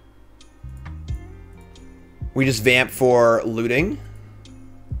 We just vamp for looting.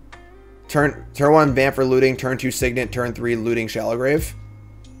 Turn 1 vamp for looting. Turn 2 Signet. Turn 3 looting Shallow Grave.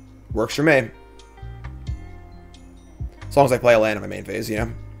 Works for me. As long as I play a land in my main phase, you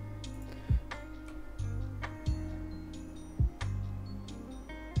know.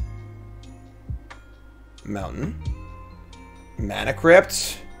 Mountain. Mana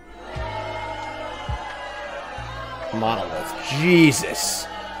Crypt. Monolith. Jesus.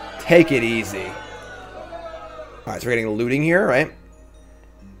 Take it easy. Alright, so we're getting looting here, right?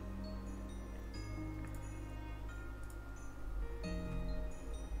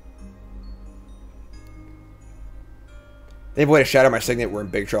 They avoid a Shadow my Signet, we're in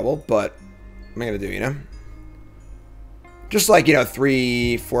big trouble, but what am I going to do, you know? Just like, you know,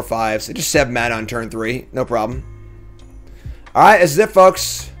 3, 4, 5, so just 7 mana on turn 3, no problem. Alright, this is it,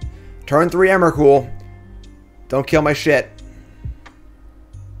 folks. Turn 3 Emrakul. Don't kill my shit.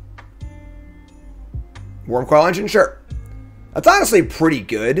 Wormcoil Engine, sure. That's honestly pretty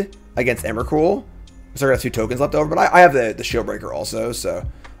good against Emrakul. So I got 2 tokens left over, but I have the Shieldbreaker also, so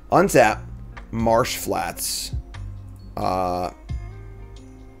untap Marsh Flats. And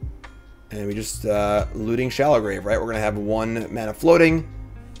we just looting Shallow Grave, right? We're gonna have 1 mana floating.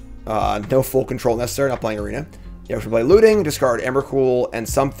 No full control necessary, not playing Arena. Yeah, we should play looting, discard Emrakul and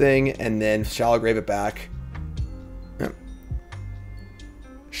something, and then Shallow Grave it back. Yep.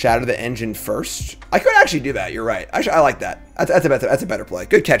 Shatter the engine first. I could actually do that, you're right. I like that. That's a better play.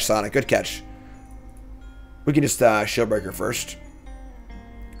 Good catch, Sonic, good catch. We can just Shieldbreaker first.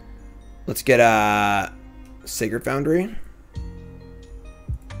 Let's get Sacred Foundry.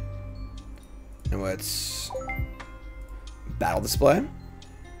 And let's Battle Display.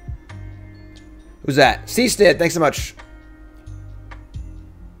 Who's that? C-Stid, thanks so much.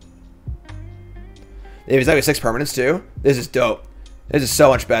 He's like 6 permanents too. This is dope. This is so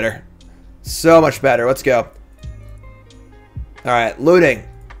much better. So much better. Let's go. Alright, looting.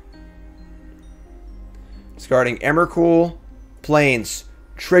 Discarding Emrakul. Plains.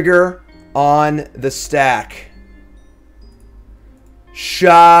 Trigger on the stack.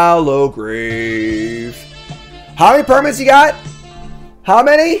 Shallow Grave. How many permanents you got? How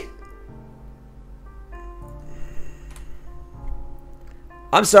many?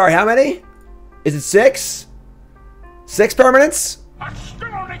 I'm sorry, how many? Is it 6? 6 permanents? That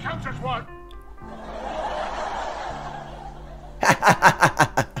still only counts as 1.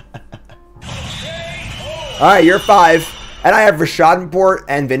 Alright, you're 5. And I have Rishadenport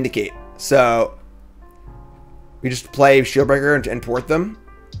and Vindicate. So we just play Shieldbreaker and port them.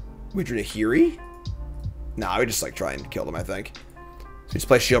 We drew a Hiri? Nah, we just like try and kill them, I think. So we just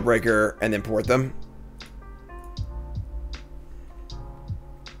play Shieldbreaker and then port them.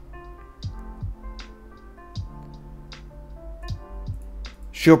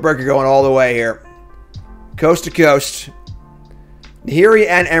 Shieldbreaker going all the way here. Coast to coast. Nahiri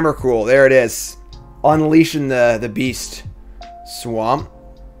and Emrakul. There it is. Unleashing the beast. Swamp.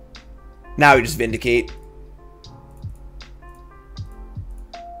 Now we just Vindicate.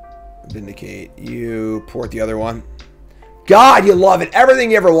 Vindicate. You port the other one. God, you love it.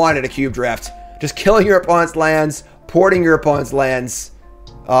 Everything you ever wanted in a cube draft. Just killing your opponent's lands. Porting your opponent's lands.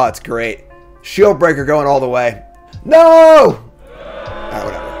 Oh, it's great. Shieldbreaker going all the way. No! Alright,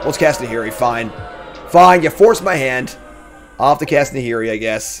 whatever. Let's cast Nahiri. Fine. Fine, you forced my hand. I'll have to cast Nahiri, I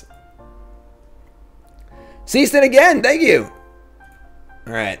guess. Seaston again. Thank you.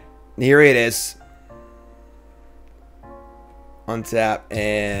 Alright. Nahiri it is. Untap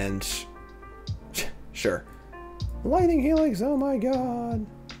and... Sure. Lightning Helix. Oh my god.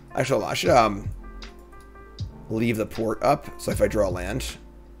 Actually, I should leave the port up. So if I draw land...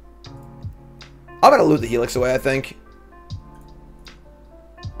 I'm going to loot the Helix away, I think.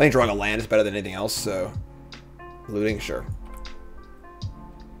 I think drawing a land is better than anything else, so... Looting, sure.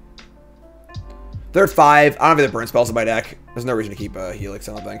 They're at 5. I don't have any burn spells in my deck. There's no reason to keep Helix,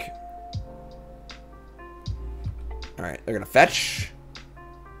 I don't think. Alright, they're going to fetch.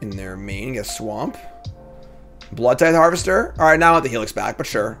 In their main, get a Swamp. Blood Tithe Harvester. Alright, now I want the Helix back, but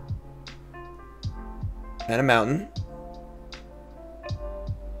sure. And a Mountain.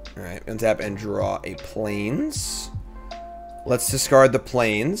 Alright, untap and draw a Plains. Let's discard the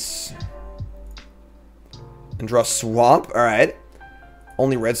Plains. And draw Swamp. Alright.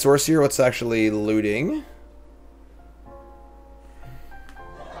 Only red source here. What's actually looting?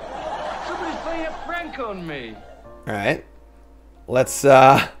 Somebody's playing on me. All right. Let's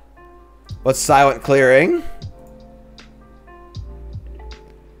silent clearing.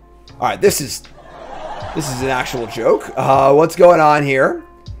 All right, this is an actual joke. What's going on here?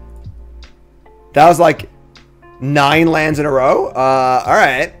 That was like 9 lands in a row. All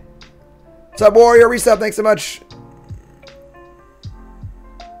right. What's up, Warrior? Resub, thanks so much.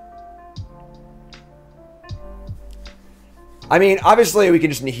 I mean, obviously we can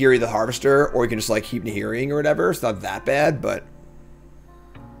just Nahiri the Harvester, or we can just like keep Nahiriing or whatever. It's not that bad, but...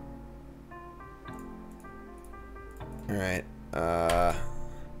 Alright.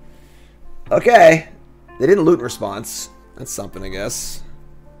 Okay. They didn't loot in response. That's something, I guess.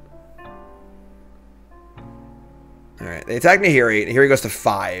 Alright. They attack Nahiri. Nahiri goes to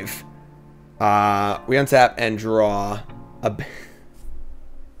 5. We untap and draw a...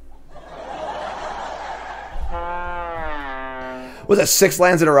 Was that 6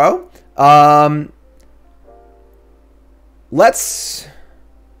 lands in a row? Let's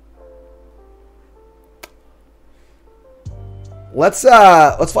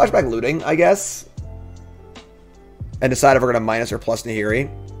flashback looting, I guess, and decide if we're gonna minus or plus Nahiri.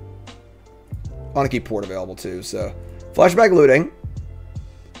 I want to keep port available too, so flashback looting.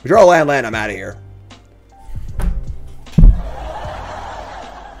 We draw a land. I'm out of here.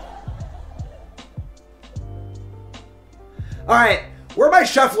 Alright, where are my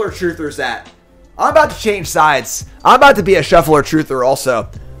Shuffler Truthers at? I'm about to change sides. I'm about to be a Shuffler Truther also.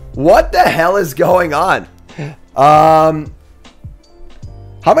 What the hell is going on? How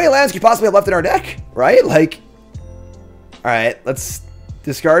many lands could you possibly have left in our deck? Right? Like, alright, let's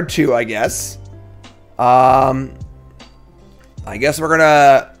discard 2, I guess. I guess we're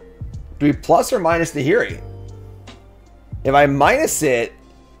gonna... Do we plus or minus Nahiri? If I minus it,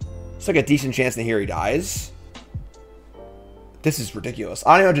 it's like a decent chance Nahiri dies. This is ridiculous.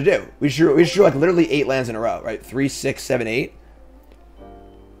 I don't know what to do. We should like literally 8 lands in a row, right? 3, 6, 7, 8.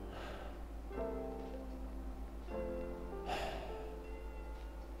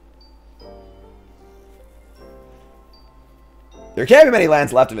 There can't be many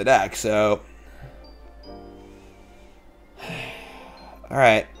lands left in the deck, so...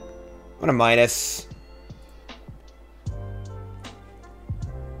 Alright. I'm gonna minus.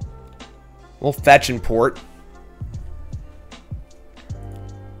 We'll fetch and port.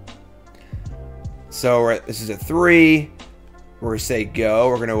 So this is a 3. Where we say go.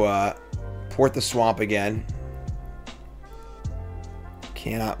 We're going to port the swamp again.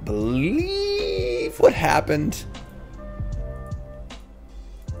 Cannot believe what happened.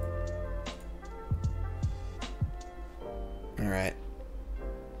 Alright.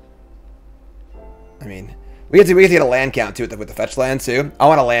 I mean, we get to get a land count too with the fetch land too. I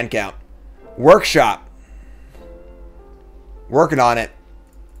want a land count. Workshop. Working on it.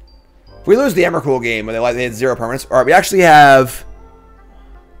 If we lose the Emrakul game where they had 0 permanents, all right, we actually have...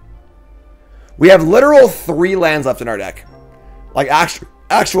 We have literal 3 lands left in our deck. Like,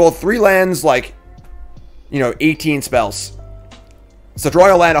 actual 3 lands, like, you know, 18 spells. So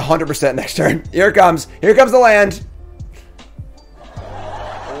drawing a land 100% next turn. Here it comes. Here comes the land.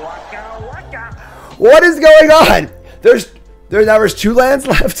 What is going on? There's 2 lands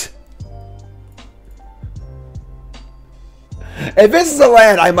left. If this is a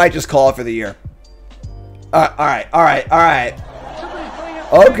land, I might just call it for the year. Alright.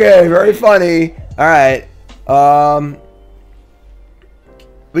 Okay, very funny. Alright.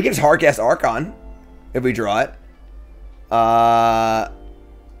 We can just hardcast Archon if we draw it. I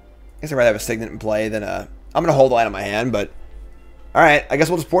guess I'd rather have a Signet in play than a... I'm going to hold the land in my hand, but... Alright, I guess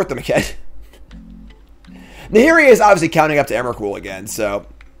we'll just port them again. Nahiri is obviously counting up to Emrakul again, so...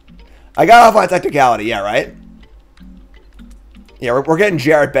 I got off on a technicality, yeah, right? Yeah, we're getting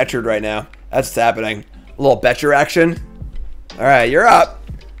Jared Betchered right now. That's what's happening. A little Betcher action. Alright, you're up.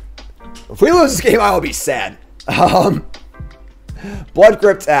 If we lose this game, I will be sad. Blood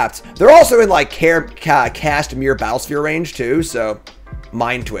Grip tapped. They're also in, like, cast Mirror Battlesphere range, too, so...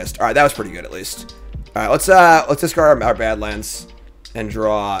 Mind Twist. Alright, that was pretty good, at least. Alright, let's discard our Badlands and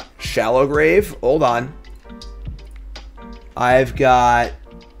draw Shallow Grave. Hold on. I've got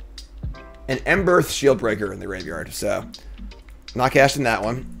an Emberth Shieldbreaker in the graveyard, so... Not casting that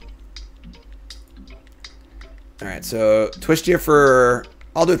one. Alright, so twist you for...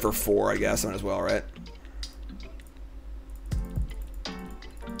 I'll do it for 4, I guess, on as well, right?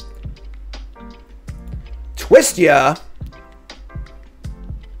 Twist ya!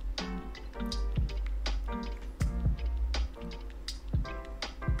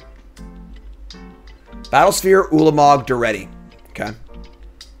 Battlesphere, Ulamog, Duretti. Okay.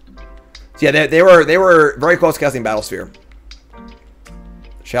 So yeah, they were very close to casting Battlesphere.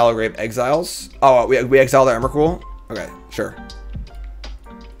 Shallow Grave Exiles. Oh, we exile the Emrakul? Okay, sure.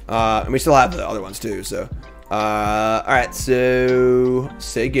 And we still have the other ones too, so. Alright, so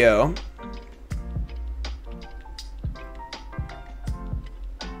say go.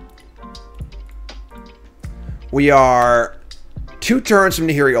 We are 2 turns from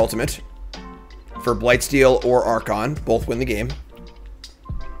Nahiri Ultimate for Blightsteel or Archon. Both win the game.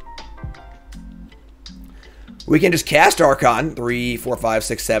 We can just cast Archon 3, 4, 5,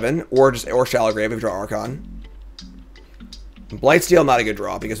 6, 7, or Shallow Grave if we draw Archon. Blightsteel not a good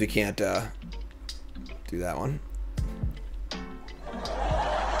draw because we can't do that one.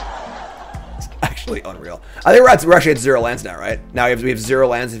 It's actually unreal. I think we're actually at 0 lands now, right? Now we have 0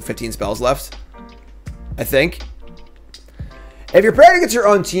 lands and 15 spells left. I think. If you're playing against your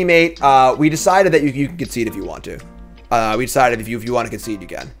own teammate, we decided that you can concede if you want to. We decided if you want to concede, you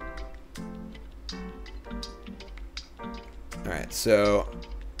can. Alright, so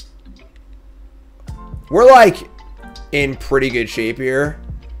we're like in pretty good shape here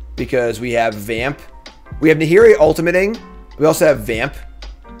because we have Vamp. We have Nahiri Ultimating. We also have Vamp.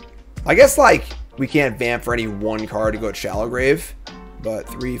 I guess like we can't Vamp for any one card to go at Shallow Grave, but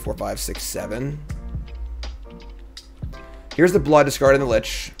 3, 4, 5, 6, 7. Here's the Blood, discarding the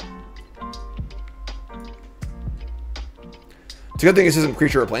Lich. It's a good thing this isn't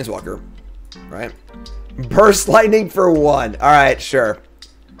Creature or Planeswalker, right? Burst Lightning for 1. Alright, sure.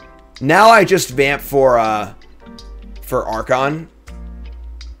 Now I just Vamp for Archon.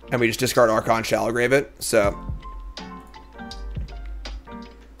 And we just discard Archon, Shallow Grave it, so.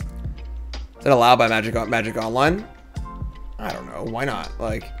 Is that allowed by Magic Online? I don't know, why not?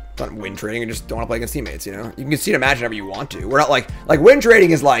 Like, not win trading, and just don't want to play against teammates, you know? You can concede a match whenever you want to. We're not like win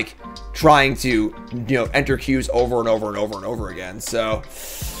trading is like trying to, you know, enter queues over and over and over and over again. So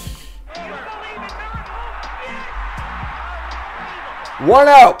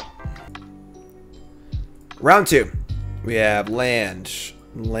 1-0. Round 2. We have land.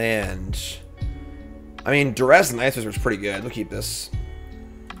 I mean, Duress and Night Whisper is pretty good. We'll keep this.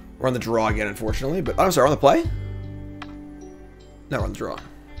 We're on the draw again, unfortunately, but I'm sorry, we're on the play? No, we're on the draw.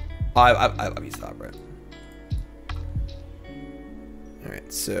 I mean, stop, right?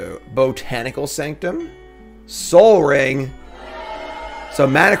 Alright, so Botanical Sanctum, Soul Ring. So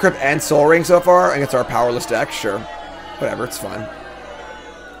Mana Crypt and Soul Ring so far against our powerless deck, sure. Whatever, it's fine.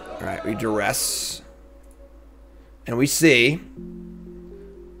 Alright, we Duress. And we see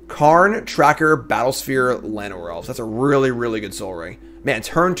Karn, Tracker, Battlesphere, Llanowar Elves. That's a really, really good Soul Ring. Man,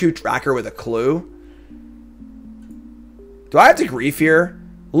 turn 2 Tracker with a clue. Do I have to grief here?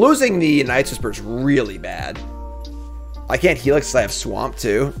 Losing the Night's Whisper is really bad. I can't Helix because I have Swamp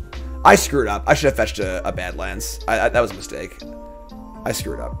too. I screwed up. I should have fetched a Badlands. That was a mistake. I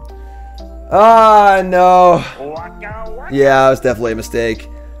screwed up. Ah, no. Yeah, it was definitely a mistake.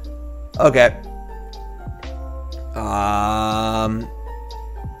 Okay.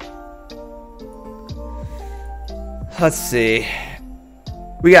 Let's see.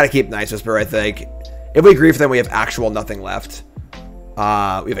 We gotta keep Night's Whisper, I think. If we grief, then we have actual nothing left. We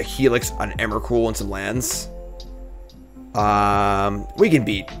have a Helix, an Emrakul, and some lands. We can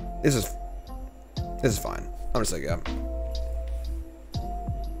beat. This is fine. I'm just gonna go.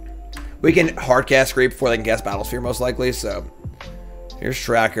 We can hard cast Grief before they can cast Battlesphere, most likely. So here's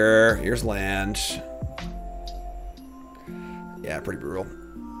Tracker. Here's land. Yeah, pretty brutal.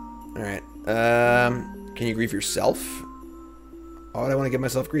 All right. Can you grief yourself? Why would I want to give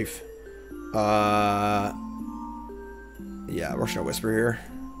myself grief? Yeah, we're just gonna Whisper here.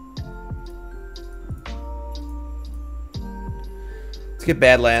 Let's get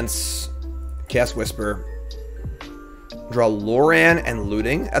Badlands. Cast Whisper. Draw Loran and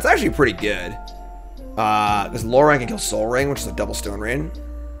Looting. That's actually pretty good. Because Loran can kill Soul Ring, which is a double Stone Rain.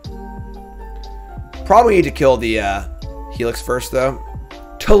 Probably need to kill the Helix first, though.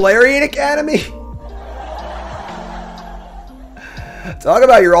 Tolarian Academy? Talk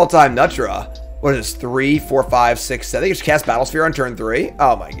about your all-time nut draw. What is this? 3, 4, 5, 6, 7. You just cast Battlesphere on turn 3?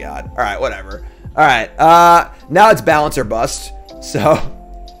 Oh my god. Alright, whatever. Alright, now it's balance or bust. So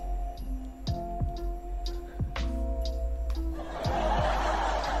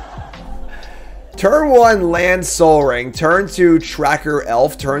turn 1, land Soul Ring. Turn 2, Tracker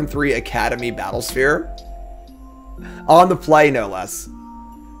Elf. Turn 3, Academy Battlesphere. On the play, no less.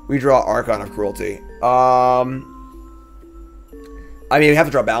 We draw Archon of Cruelty. I mean, we have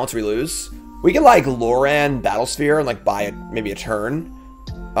to draw balance or we lose. We can, like, Loran Battlesphere and, like, buy maybe a turn.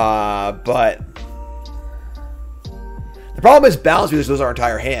 But the problem is balance, we just lose our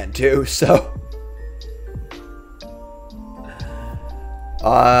entire hand, too, so.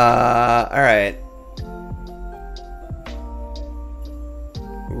 Alright.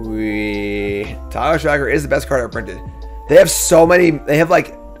 Tyler Striker is the best card ever printed. They have so many. They have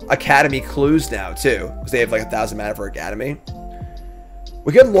like Academy clues now too, because they have like 1,000 mana for Academy.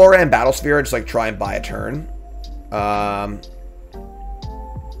 We could Loran Battlesphere and just like try and buy a turn.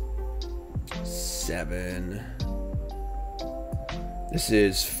 7. This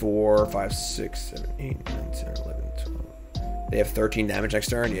is 4, 5, 6, 7, 8, 9, 10, 11, 12. They have 13 damage next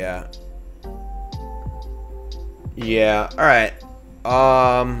turn. Yeah. Yeah. All right.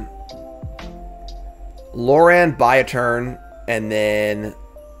 Loran buy a turn, and then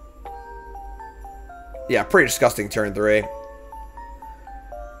yeah, pretty disgusting turn 3.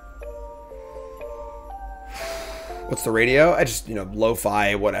 What's the radio? I just, you know,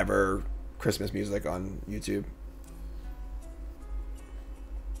 lo-fi, whatever, Christmas music on YouTube.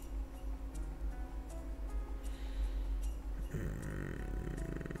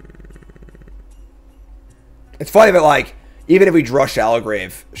 It's funny that, like, even if we draw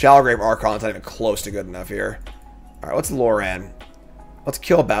Shallowgrave Archon's not even close to good enough here. Alright, what's Loran? Let's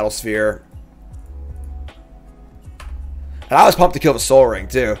kill Battlesphere. And I was pumped to kill the Soul Ring,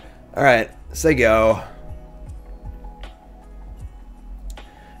 too. Alright, say go.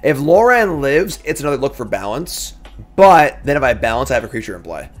 If Loran lives, it's another look for balance. But then if I balance, I have a creature in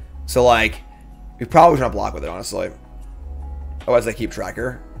play. So, like, we probably shouldn't block with it, honestly. Otherwise, I keep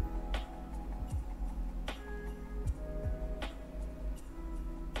tracker.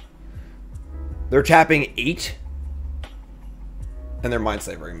 They're tapping 8. And they're mind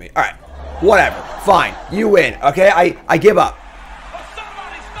slavering me. Alright. Whatever. Fine. You win. Okay? I give up.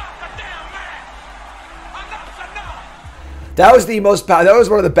 That was the most power. That was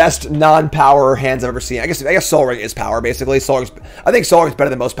one of the best non-power hands I've ever seen. I guess Soul Ring is power, basically. I think Soul Ring's better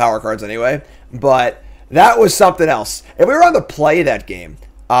than most power cards anyway. But that was something else. If we were on the play that game,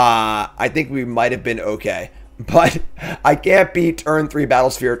 I think we might have been okay. But I can't beat turn 3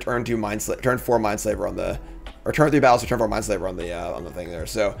 Battlesphere, turn 2 turn 4 Mindslaver on the, or turn 3 Battlesphere, turn 4 Mindslaver on the thing there.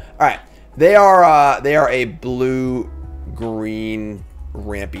 So, all right, they are a blue-green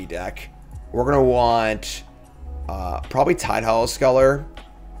rampy deck. We're gonna want probably Tidehollow Sculler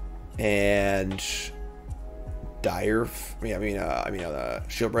and Dire.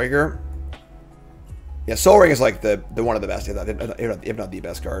 Shieldbreaker. Yeah, Soul Ring is like the one of the best, if not the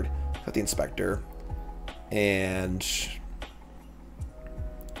best card. Got the Inspector. And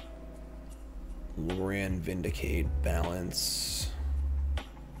Loran Vindicate balance.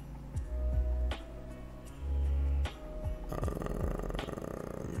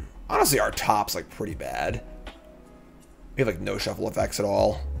 Honestly, our top's like pretty bad. We have like no shuffle effects at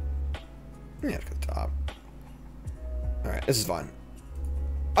all. Yeah, look at the top. All right, this is fun.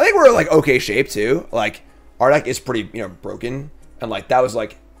 I think we're in like okay shape too. Like our deck is pretty, you know, broken, and like that was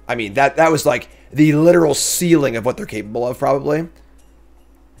like, I mean, that was like the literal ceiling of what they're capable of, probably. All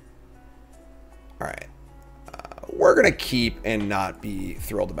right. We're going to keep and not be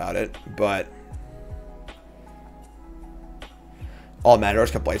thrilled about it, but all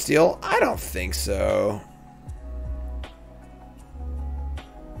Matadors can Blightsteel? I don't think so.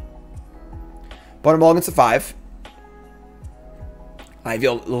 Bottom Elements a 5. I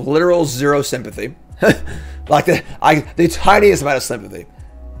feel literal 0 sympathy. Like the tiniest amount of sympathy.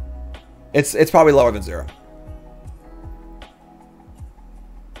 It's probably lower than 0.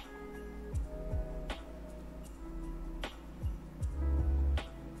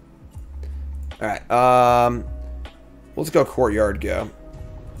 All right. Let's go Courtyard. Go.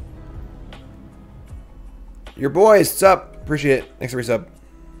 Your boys, what's up? Appreciate it. Thanks for resub.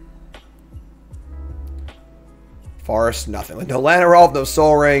 Forest, nothing. Like no Lana Rolf, no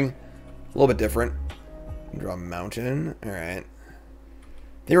Soul Ring. A little bit different. Draw a Mountain. All right.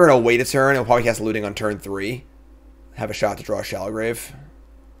 They were going to wait a turn and probably cast Looting on turn 3. Have a shot to draw a Shallowgrave.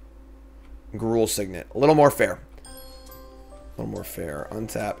 Gruul Signet. A little more fair. A little more fair.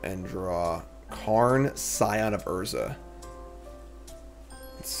 Untap and draw Karn, Scion of Urza.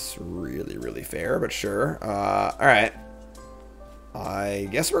 It's really, really fair, but sure. Alright. I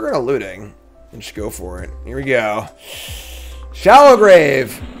guess we're going to Looting. And just go for it. Here we go.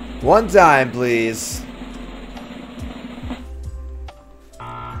 Shallowgrave! One time, please.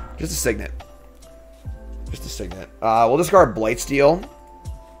 Just a Signet. Just a Signet. We'll discard Blightsteel.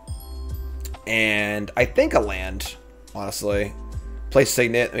 And I think a land, honestly. Play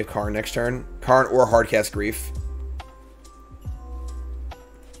Signet. We have Karn next turn. Karn or Hardcast Grief.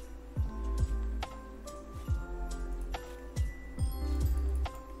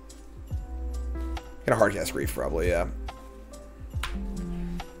 Get a Hardcast Grief, probably, yeah.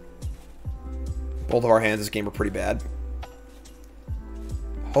 Both of our hands this game are pretty bad.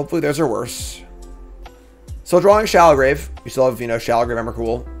 Hopefully theirs are worse. So drawing Shallowgrave. We still have, you know, Shallowgrave,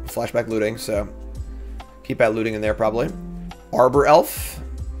 Emrakul, flashback looting, so keep that looting in there probably. Arbor Elf.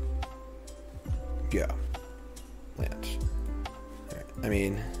 Go. Land. Right. I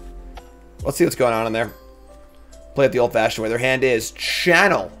mean, let's see what's going on in there. Play it the old-fashioned way. Their hand is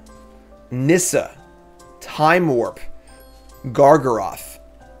Channel, Nissa, Time Warp, Gargaroth.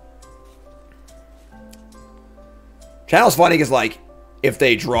 Channel's funny because, like, if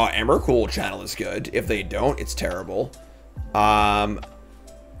they draw Emrakul, Channel is good. If they don't, it's terrible.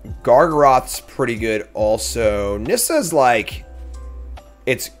 Gargaroth's pretty good also. Nissa's, like,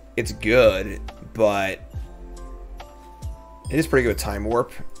 it's good, but it is pretty good with Time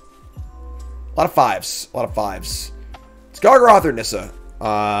Warp. A lot of fives. A lot of fives. It's Gargaroth or Nissa.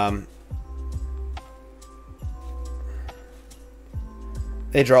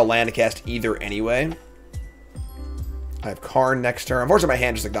 They draw land to cast either anyway. I have Karn next turn. Unfortunately, my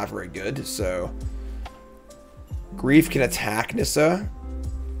hand is like not very good, so Grief can attack Nissa.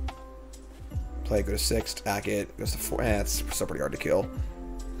 Play, go to 6, attack it, goes to 4. It's still pretty hard to kill.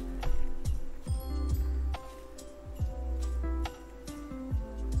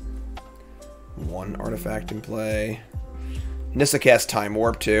 One artifact in play. Nissa casts Time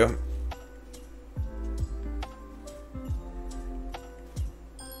Warp too.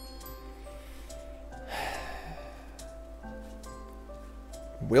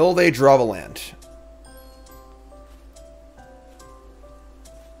 Will they draw the land?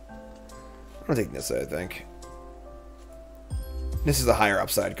 I'm gonna take Nissa, I think. This is a higher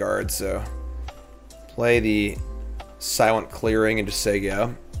upside card, so play the Silent Clearing and just say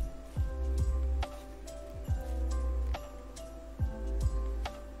go.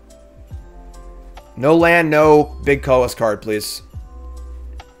 No land, no big colorless card, please.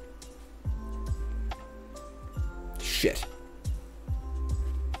 Shit.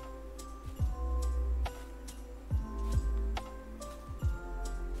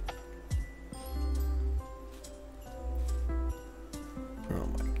 Oh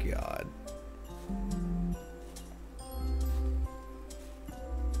my god.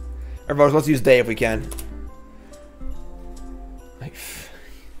 Everybody, let's use day if we can.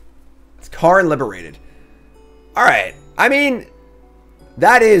 Karn liberated. Alright. I mean,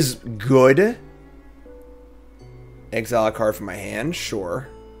 that is good. Exile a card from my hand, sure.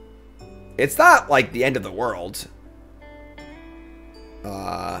 It's not like the end of the world.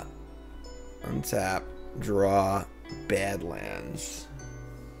 Untap, draw, Badlands.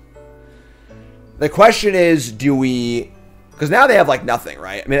 The question is, do we... Because now they have like nothing,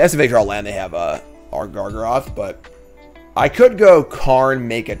 right? I mean, as if they draw land, they have our Gargaroth, but I could go Karn,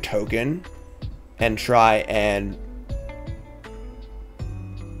 make a token, and try and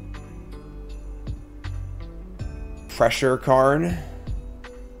pressure Karn.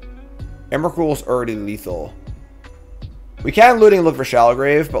 Emrakul's already lethal. We can looting and look for Shallow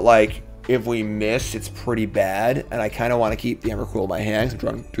Grave, but like if we miss, it's pretty bad, and I kind of want to keep the Emrakul in my hand. I'm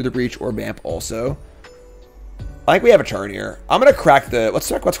drawing Through the Breach or Vamp also. I think we have a turn here. I'm gonna crack the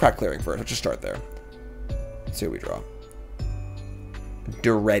let's crack clearing first. Let's just start there. Let's see what we draw.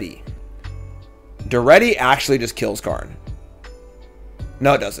 Duretti. Duretti actually just kills Karn.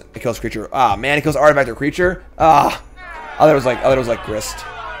 No, it doesn't. It kills creature. Ah, man, it kills artifact or creature. Ah, I thought it was like Grist.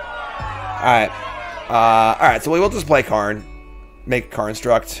 All right, so we'll just play Karn. Make Karn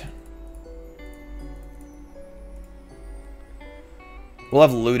Struct. We'll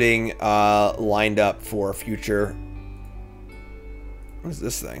have looting lined up for future. What is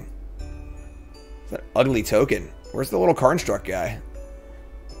this thing? It's that ugly token. Where's the little Karn Struct guy?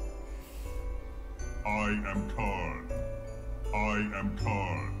 I am Karn. I am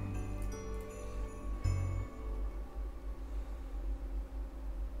Karn.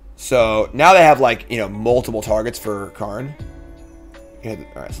 So now they have like, you know, multiple targets for Karn. Yeah,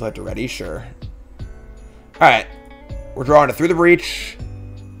 all right, so let Duretti, sure. All right, we're drawing it Through the Breach.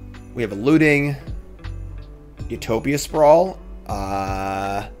 We have a looting. Utopia Sprawl.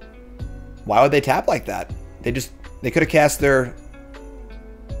 Why would they tap like that? They could have cast their.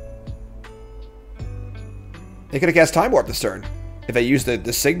 They could have cast Time Warp this turn if they used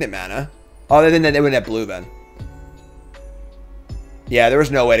the Signet mana. Oh, then they wouldn't have blue then. Yeah, there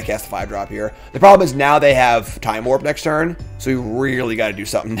was no way to cast a 5-drop here. The problem is now they have Time Warp next turn, so we really got to do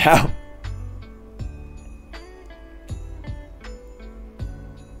something now.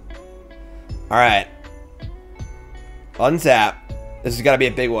 All right. Untap. This has got to be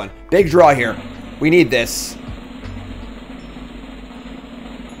a big one. Big draw here. We need this.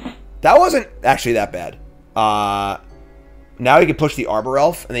 That wasn't actually that bad. Now we can push the Arbor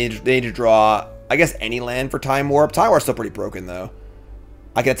Elf, and they need to draw, I guess, any land for Time Warp. Time Warp's still pretty broken, though.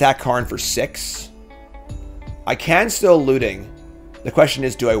 I can attack Karn for 6. I can still looting. The question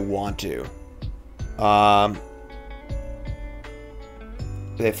is, do I want to?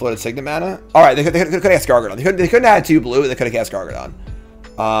 They floated Signet Mana? Alright, they could have cast Gargadon. They couldn't add 2 blue, they could have cast Gargadon.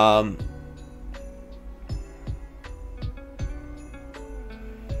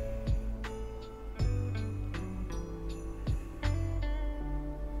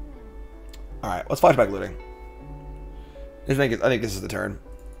 Alright, let's flashback looting. I think this is the turn.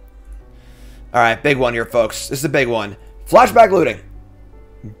 Alright, big one here, folks. This is a big one. Flashback looting.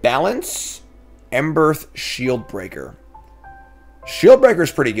 Balance, Emberth, Shieldbreaker. Shieldbreaker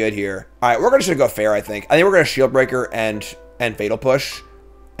is pretty good here. Alright, we're just going to go fair, I think. I think we're going to Shieldbreaker and Fatal Push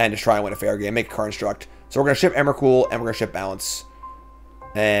and just try and win a fair game. Make a card construct. So we're going to ship Emrakul and we're going to ship Balance.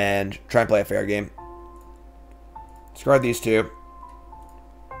 And try and play a fair game. Discard these 2.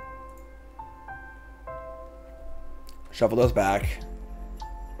 Shuffle those back.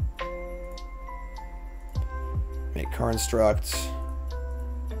 Make card construct.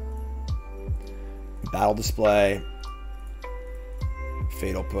 Battle display.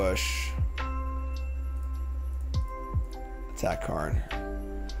 Fatal push. Attack Karn.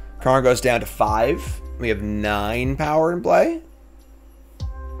 Karn goes down to 5. We have 9 power in play.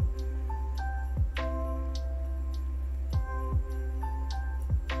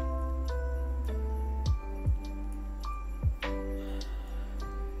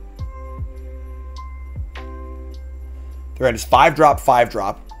 They're going to just 5-drop,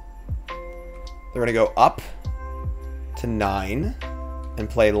 5-drop. They're going to go up to 9 and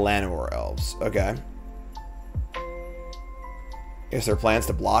play Llanowar Elves. Okay. Is there plans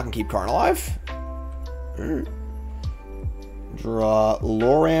to block and keep Karn alive? Draw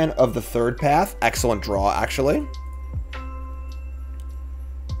Loran of the Third Path. Excellent draw, actually.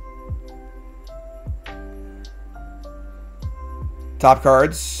 Top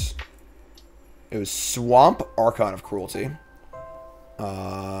cards. It was Swamp, Archon of Cruelty.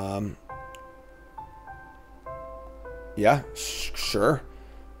 Yeah, sure.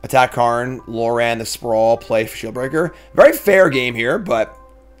 Attack Karn, Loran, the Sprawl, play Shieldbreaker. Very fair game here, but...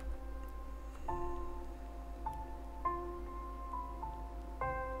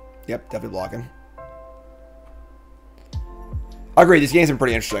 Yep, definitely blocking. I agree, these games have been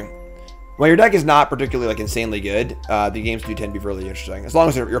pretty interesting. When your deck is not particularly, like, insanely good, the games do tend to be really interesting. As long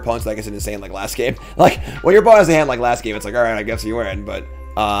as your opponent's deck isn't insane like last game. Like, when your opponent has a hand like last game, it's like, alright, I guess you win, but...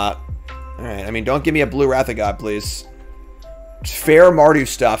 Alright, I mean, don't give me a blue Wrath of God, please. Just fair Mardu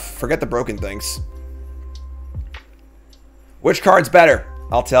stuff. Forget the broken things. Which card's better?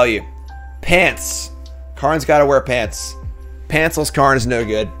 I'll tell you. Pants. Karn's gotta wear pants. Pantsless Karn is no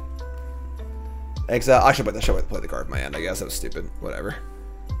good. Exile. I should play the card in my hand, I guess. That was stupid. Whatever.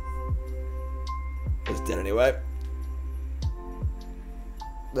 It's dead anyway.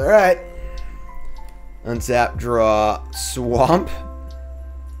 Alright. Untap, draw, Swamp.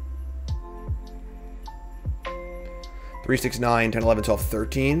 3, 6, 9, 10, 11, 12,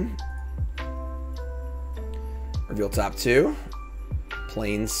 13. Reveal top 2.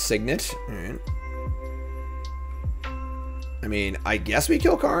 Plain Signet. Alright. I mean, I guess we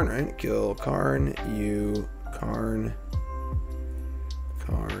kill Karn, right? Kill Karn, you, Karn,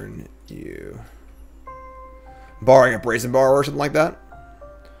 you. Barring a Brazen Bar or something like that.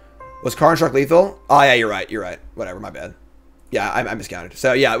 Was Karn Struck lethal? Oh yeah, you're right. Whatever, my bad. Yeah, I miscounted.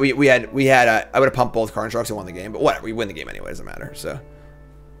 So yeah, we had I would have pumped both Karn Strucks and won the game, but whatever, we win the game anyway, doesn't matter. So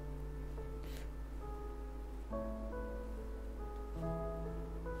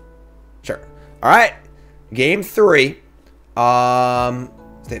sure. Alright. Game 3. They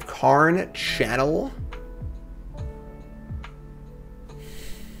have Karn Channel.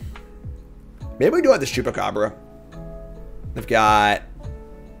 Maybe we do have the Chupacabra. They've got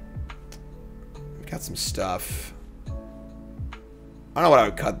some stuff. I don't know what I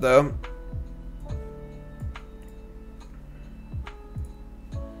would cut though.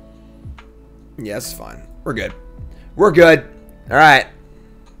 Yeah, it's fine. We're good. We're good. All right.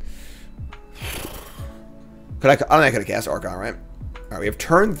 I don't think I could have cast Archon, right? All right, we have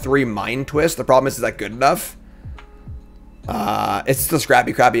turn 3 Mind Twist. The problem is that good enough? It's still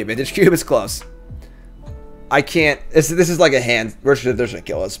scrappy, crappy Vintage Cube. It's close. I can't. This is like a hand. They're just gonna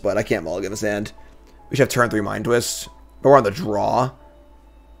kill us, but I can't mulligan this hand. We should have turn 3 Mind Twist. But we're on the draw.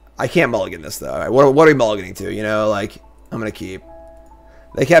 I can't mulligan this though. What are we mulliganing to? You know, like I'm gonna keep.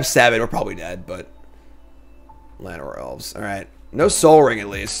 They kept 7. We're probably dead, but Llanowar Elves. All right, no Soul Ring at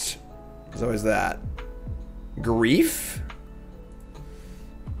least. There's always that. Grief.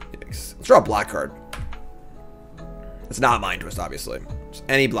 Yikes. Let's draw a black card. It's not Mind Twist, obviously. Just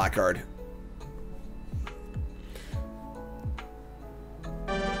any black card.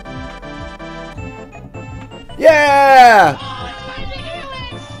 Yeah!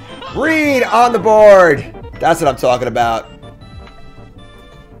 Reid on the board. That's what I'm talking about.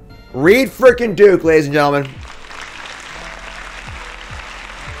 Reid freaking Duke, ladies and gentlemen.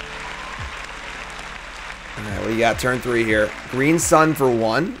 All right, what do you got? Turn 3 here. Green Sun for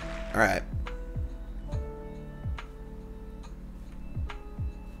 1. All right.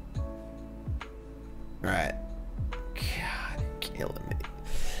 All right. God, killing me.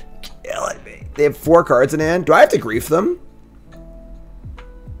 Killing me. They have 4 cards in hand. Do I have to grief them?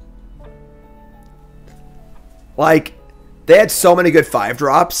 Like, they had so many good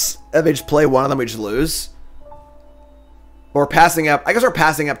 5-drops. If they just play one of them, we just lose. Or passing up. I guess we're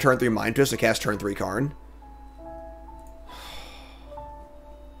passing up turn 3 Mind Twist to cast turn 3 Karn.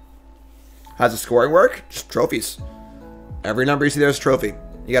 How's the scoring work? Just trophies. Every number you see there is trophy.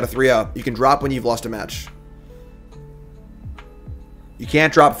 You got a 3-0. You can drop when you've lost a match. You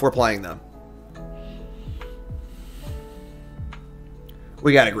can't drop before playing them.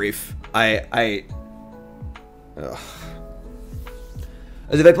 We got a grief. Ugh.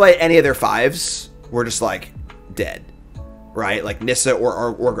 As if they play any of their 5s, we're just like dead, right? Like Nissa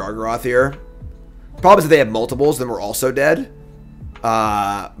or Gargaroth here. Problem is if they have multiples, then we're also dead.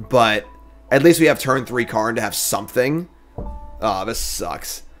 But at least we have turn 3 Karn to have something. Oh, this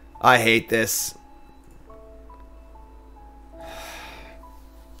sucks. I hate this. I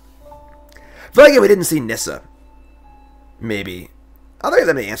feel like if we didn't see Nissa, maybe. I don't think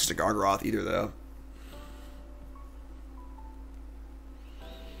there's any answers to Gargaroth either, though.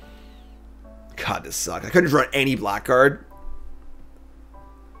 God, this sucks. I couldn't draw any black card.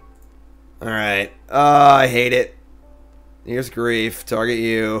 Alright. I hate it. Here's grief. Target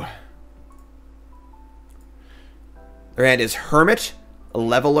you. Their hand is Hermit,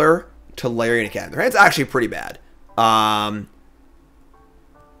 Leveler, Tolarian Academy. Their hand's actually pretty bad.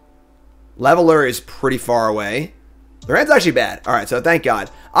 Leveler is pretty far away. Their hand's actually bad. Alright, so thank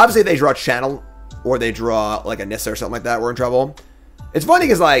God. Obviously, if they draw Channel, or they draw like a Nissa or something like that, we're in trouble. It's funny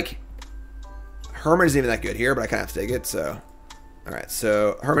because, like, Hermit isn't even that good here, but I kind of have to take it, so. Alright,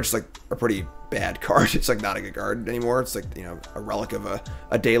 so Hermit's like a pretty bad card. It's like not a good card anymore. It's like, you know, a relic of a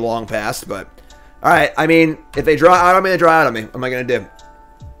day-long past, but. Alright, I mean, if they draw out on me, they draw out on me. What am I going to do?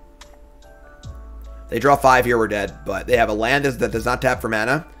 They draw 5 here, we're dead. But they have a land that does not tap for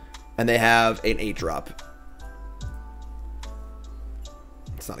mana, and they have an 8-drop.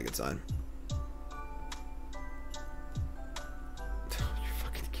 It's not a good sign. You're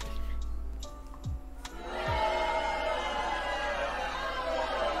fucking kidding me.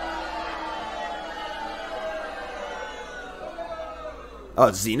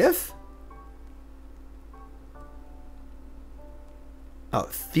 Oh, Zenith? Oh,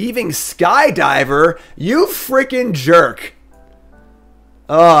 Thieving Skydiver? You freaking jerk.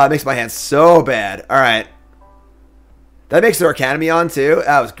 Oh, that makes my hand so bad. Alright. That makes their Academy on, too?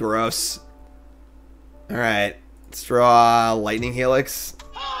 That was gross. Alright. Let's draw Lightning Helix.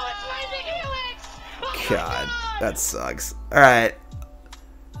 Oh, it's Lightning Helix! Oh God, that sucks. Alright.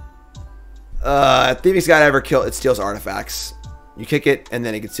 Thieving Skydiver it steals artifacts. You kick it, and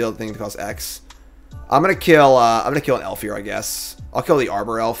then it can steal the thing that costs X. I'm gonna kill an elf here, I guess. I'll kill the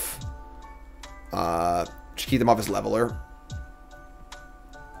Arbor Elf. Just keep them off as leveler.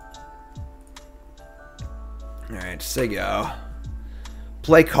 Alright, just say go.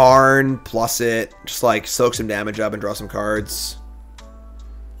 Play Karn, plus it. Just like soak some damage up and draw some cards.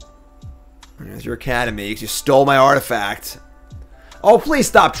 There's your Academy, because you stole my artifact. Oh, please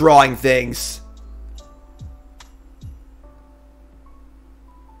stop drawing things.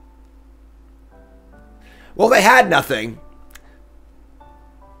 Well, they had nothing.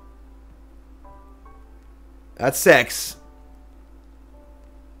 That's 6.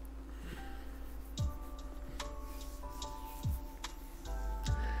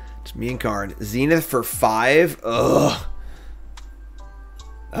 It's me and Karn. Zenith for 5. Ugh.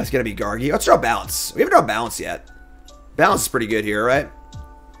 That's going to be Gargi. Let's draw Balance. We haven't drawn Balance yet. Balance is pretty good here, right?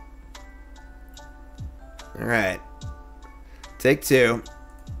 Alright. Take 2.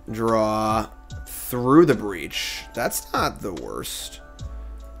 Draw Through the Breach. That's not the worst.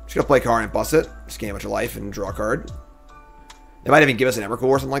 Just going to play Karn and bust it. Just gain a bunch of life and draw a card. They might even give us an Emrakul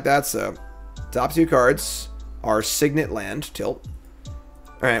or something like that. So, top 2 cards are Signet Land, Tilt.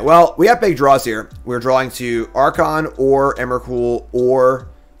 Alright, well, we have big draws here. We're drawing to Archon or Emrakul or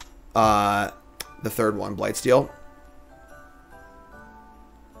the third one, Blightsteel.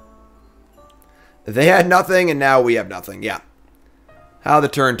 They had nothing, and now we have nothing. Yeah. How are the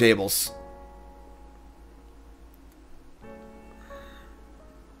turntables?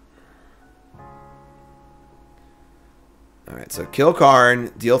 Alright, so kill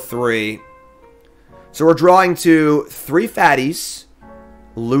Karn, deal 3. So we're drawing to 3 fatties,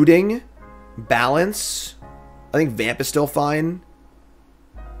 Looting. Balance. I think Vamp is still fine.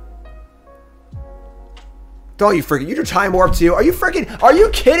 Don't you freaking... You do Time Warp too? Are you freaking... Are you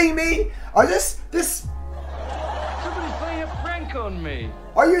kidding me? Are this... Somebody's playing a prank on me.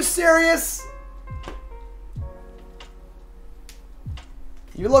 Are you serious?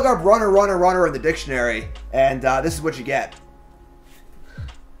 You look up runner in the dictionary, and this is what you get.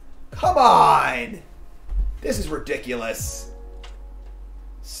 Come on! This is ridiculous.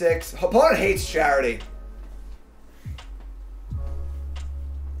 6. Opponent hates charity.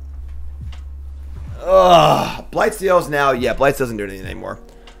 Ugh. Blightsteel's now... Yeah, Blights doesn't do anything anymore.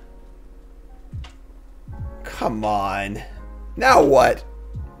 Come on. Now what?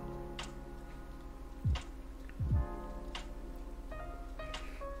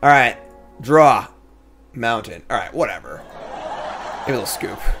 Alright. Draw. Mountain. Alright, whatever. Give me a little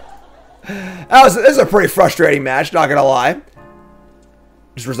scoop. This is a pretty frustrating match, not gonna lie.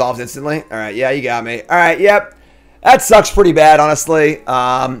 Just resolves instantly. Alright, yeah, you got me. Alright, yep. That sucks pretty bad, honestly.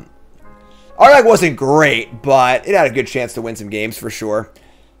 Our deck wasn't great, but it had a good chance to win some games for sure.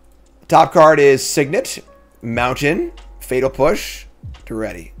 Top card is Signet, Mountain, Fatal Push, to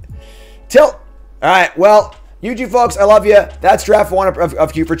ready. Tilt. Alright, well, you two folks, I love you. That's draft 1 of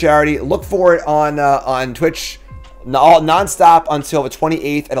Cube4Charity. Look for it on Twitch non-stop until the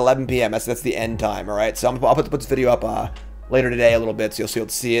 28th at 11 p.m. That's the end time, alright? So I'll put this video up later today a little bit, so you'll be able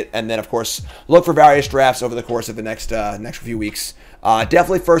to see it. And then, of course, look for various drafts over the course of the next few weeks.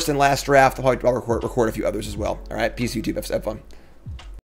 Definitely first and last draft. I'll record a few others as well. All right, peace, YouTube. Have fun.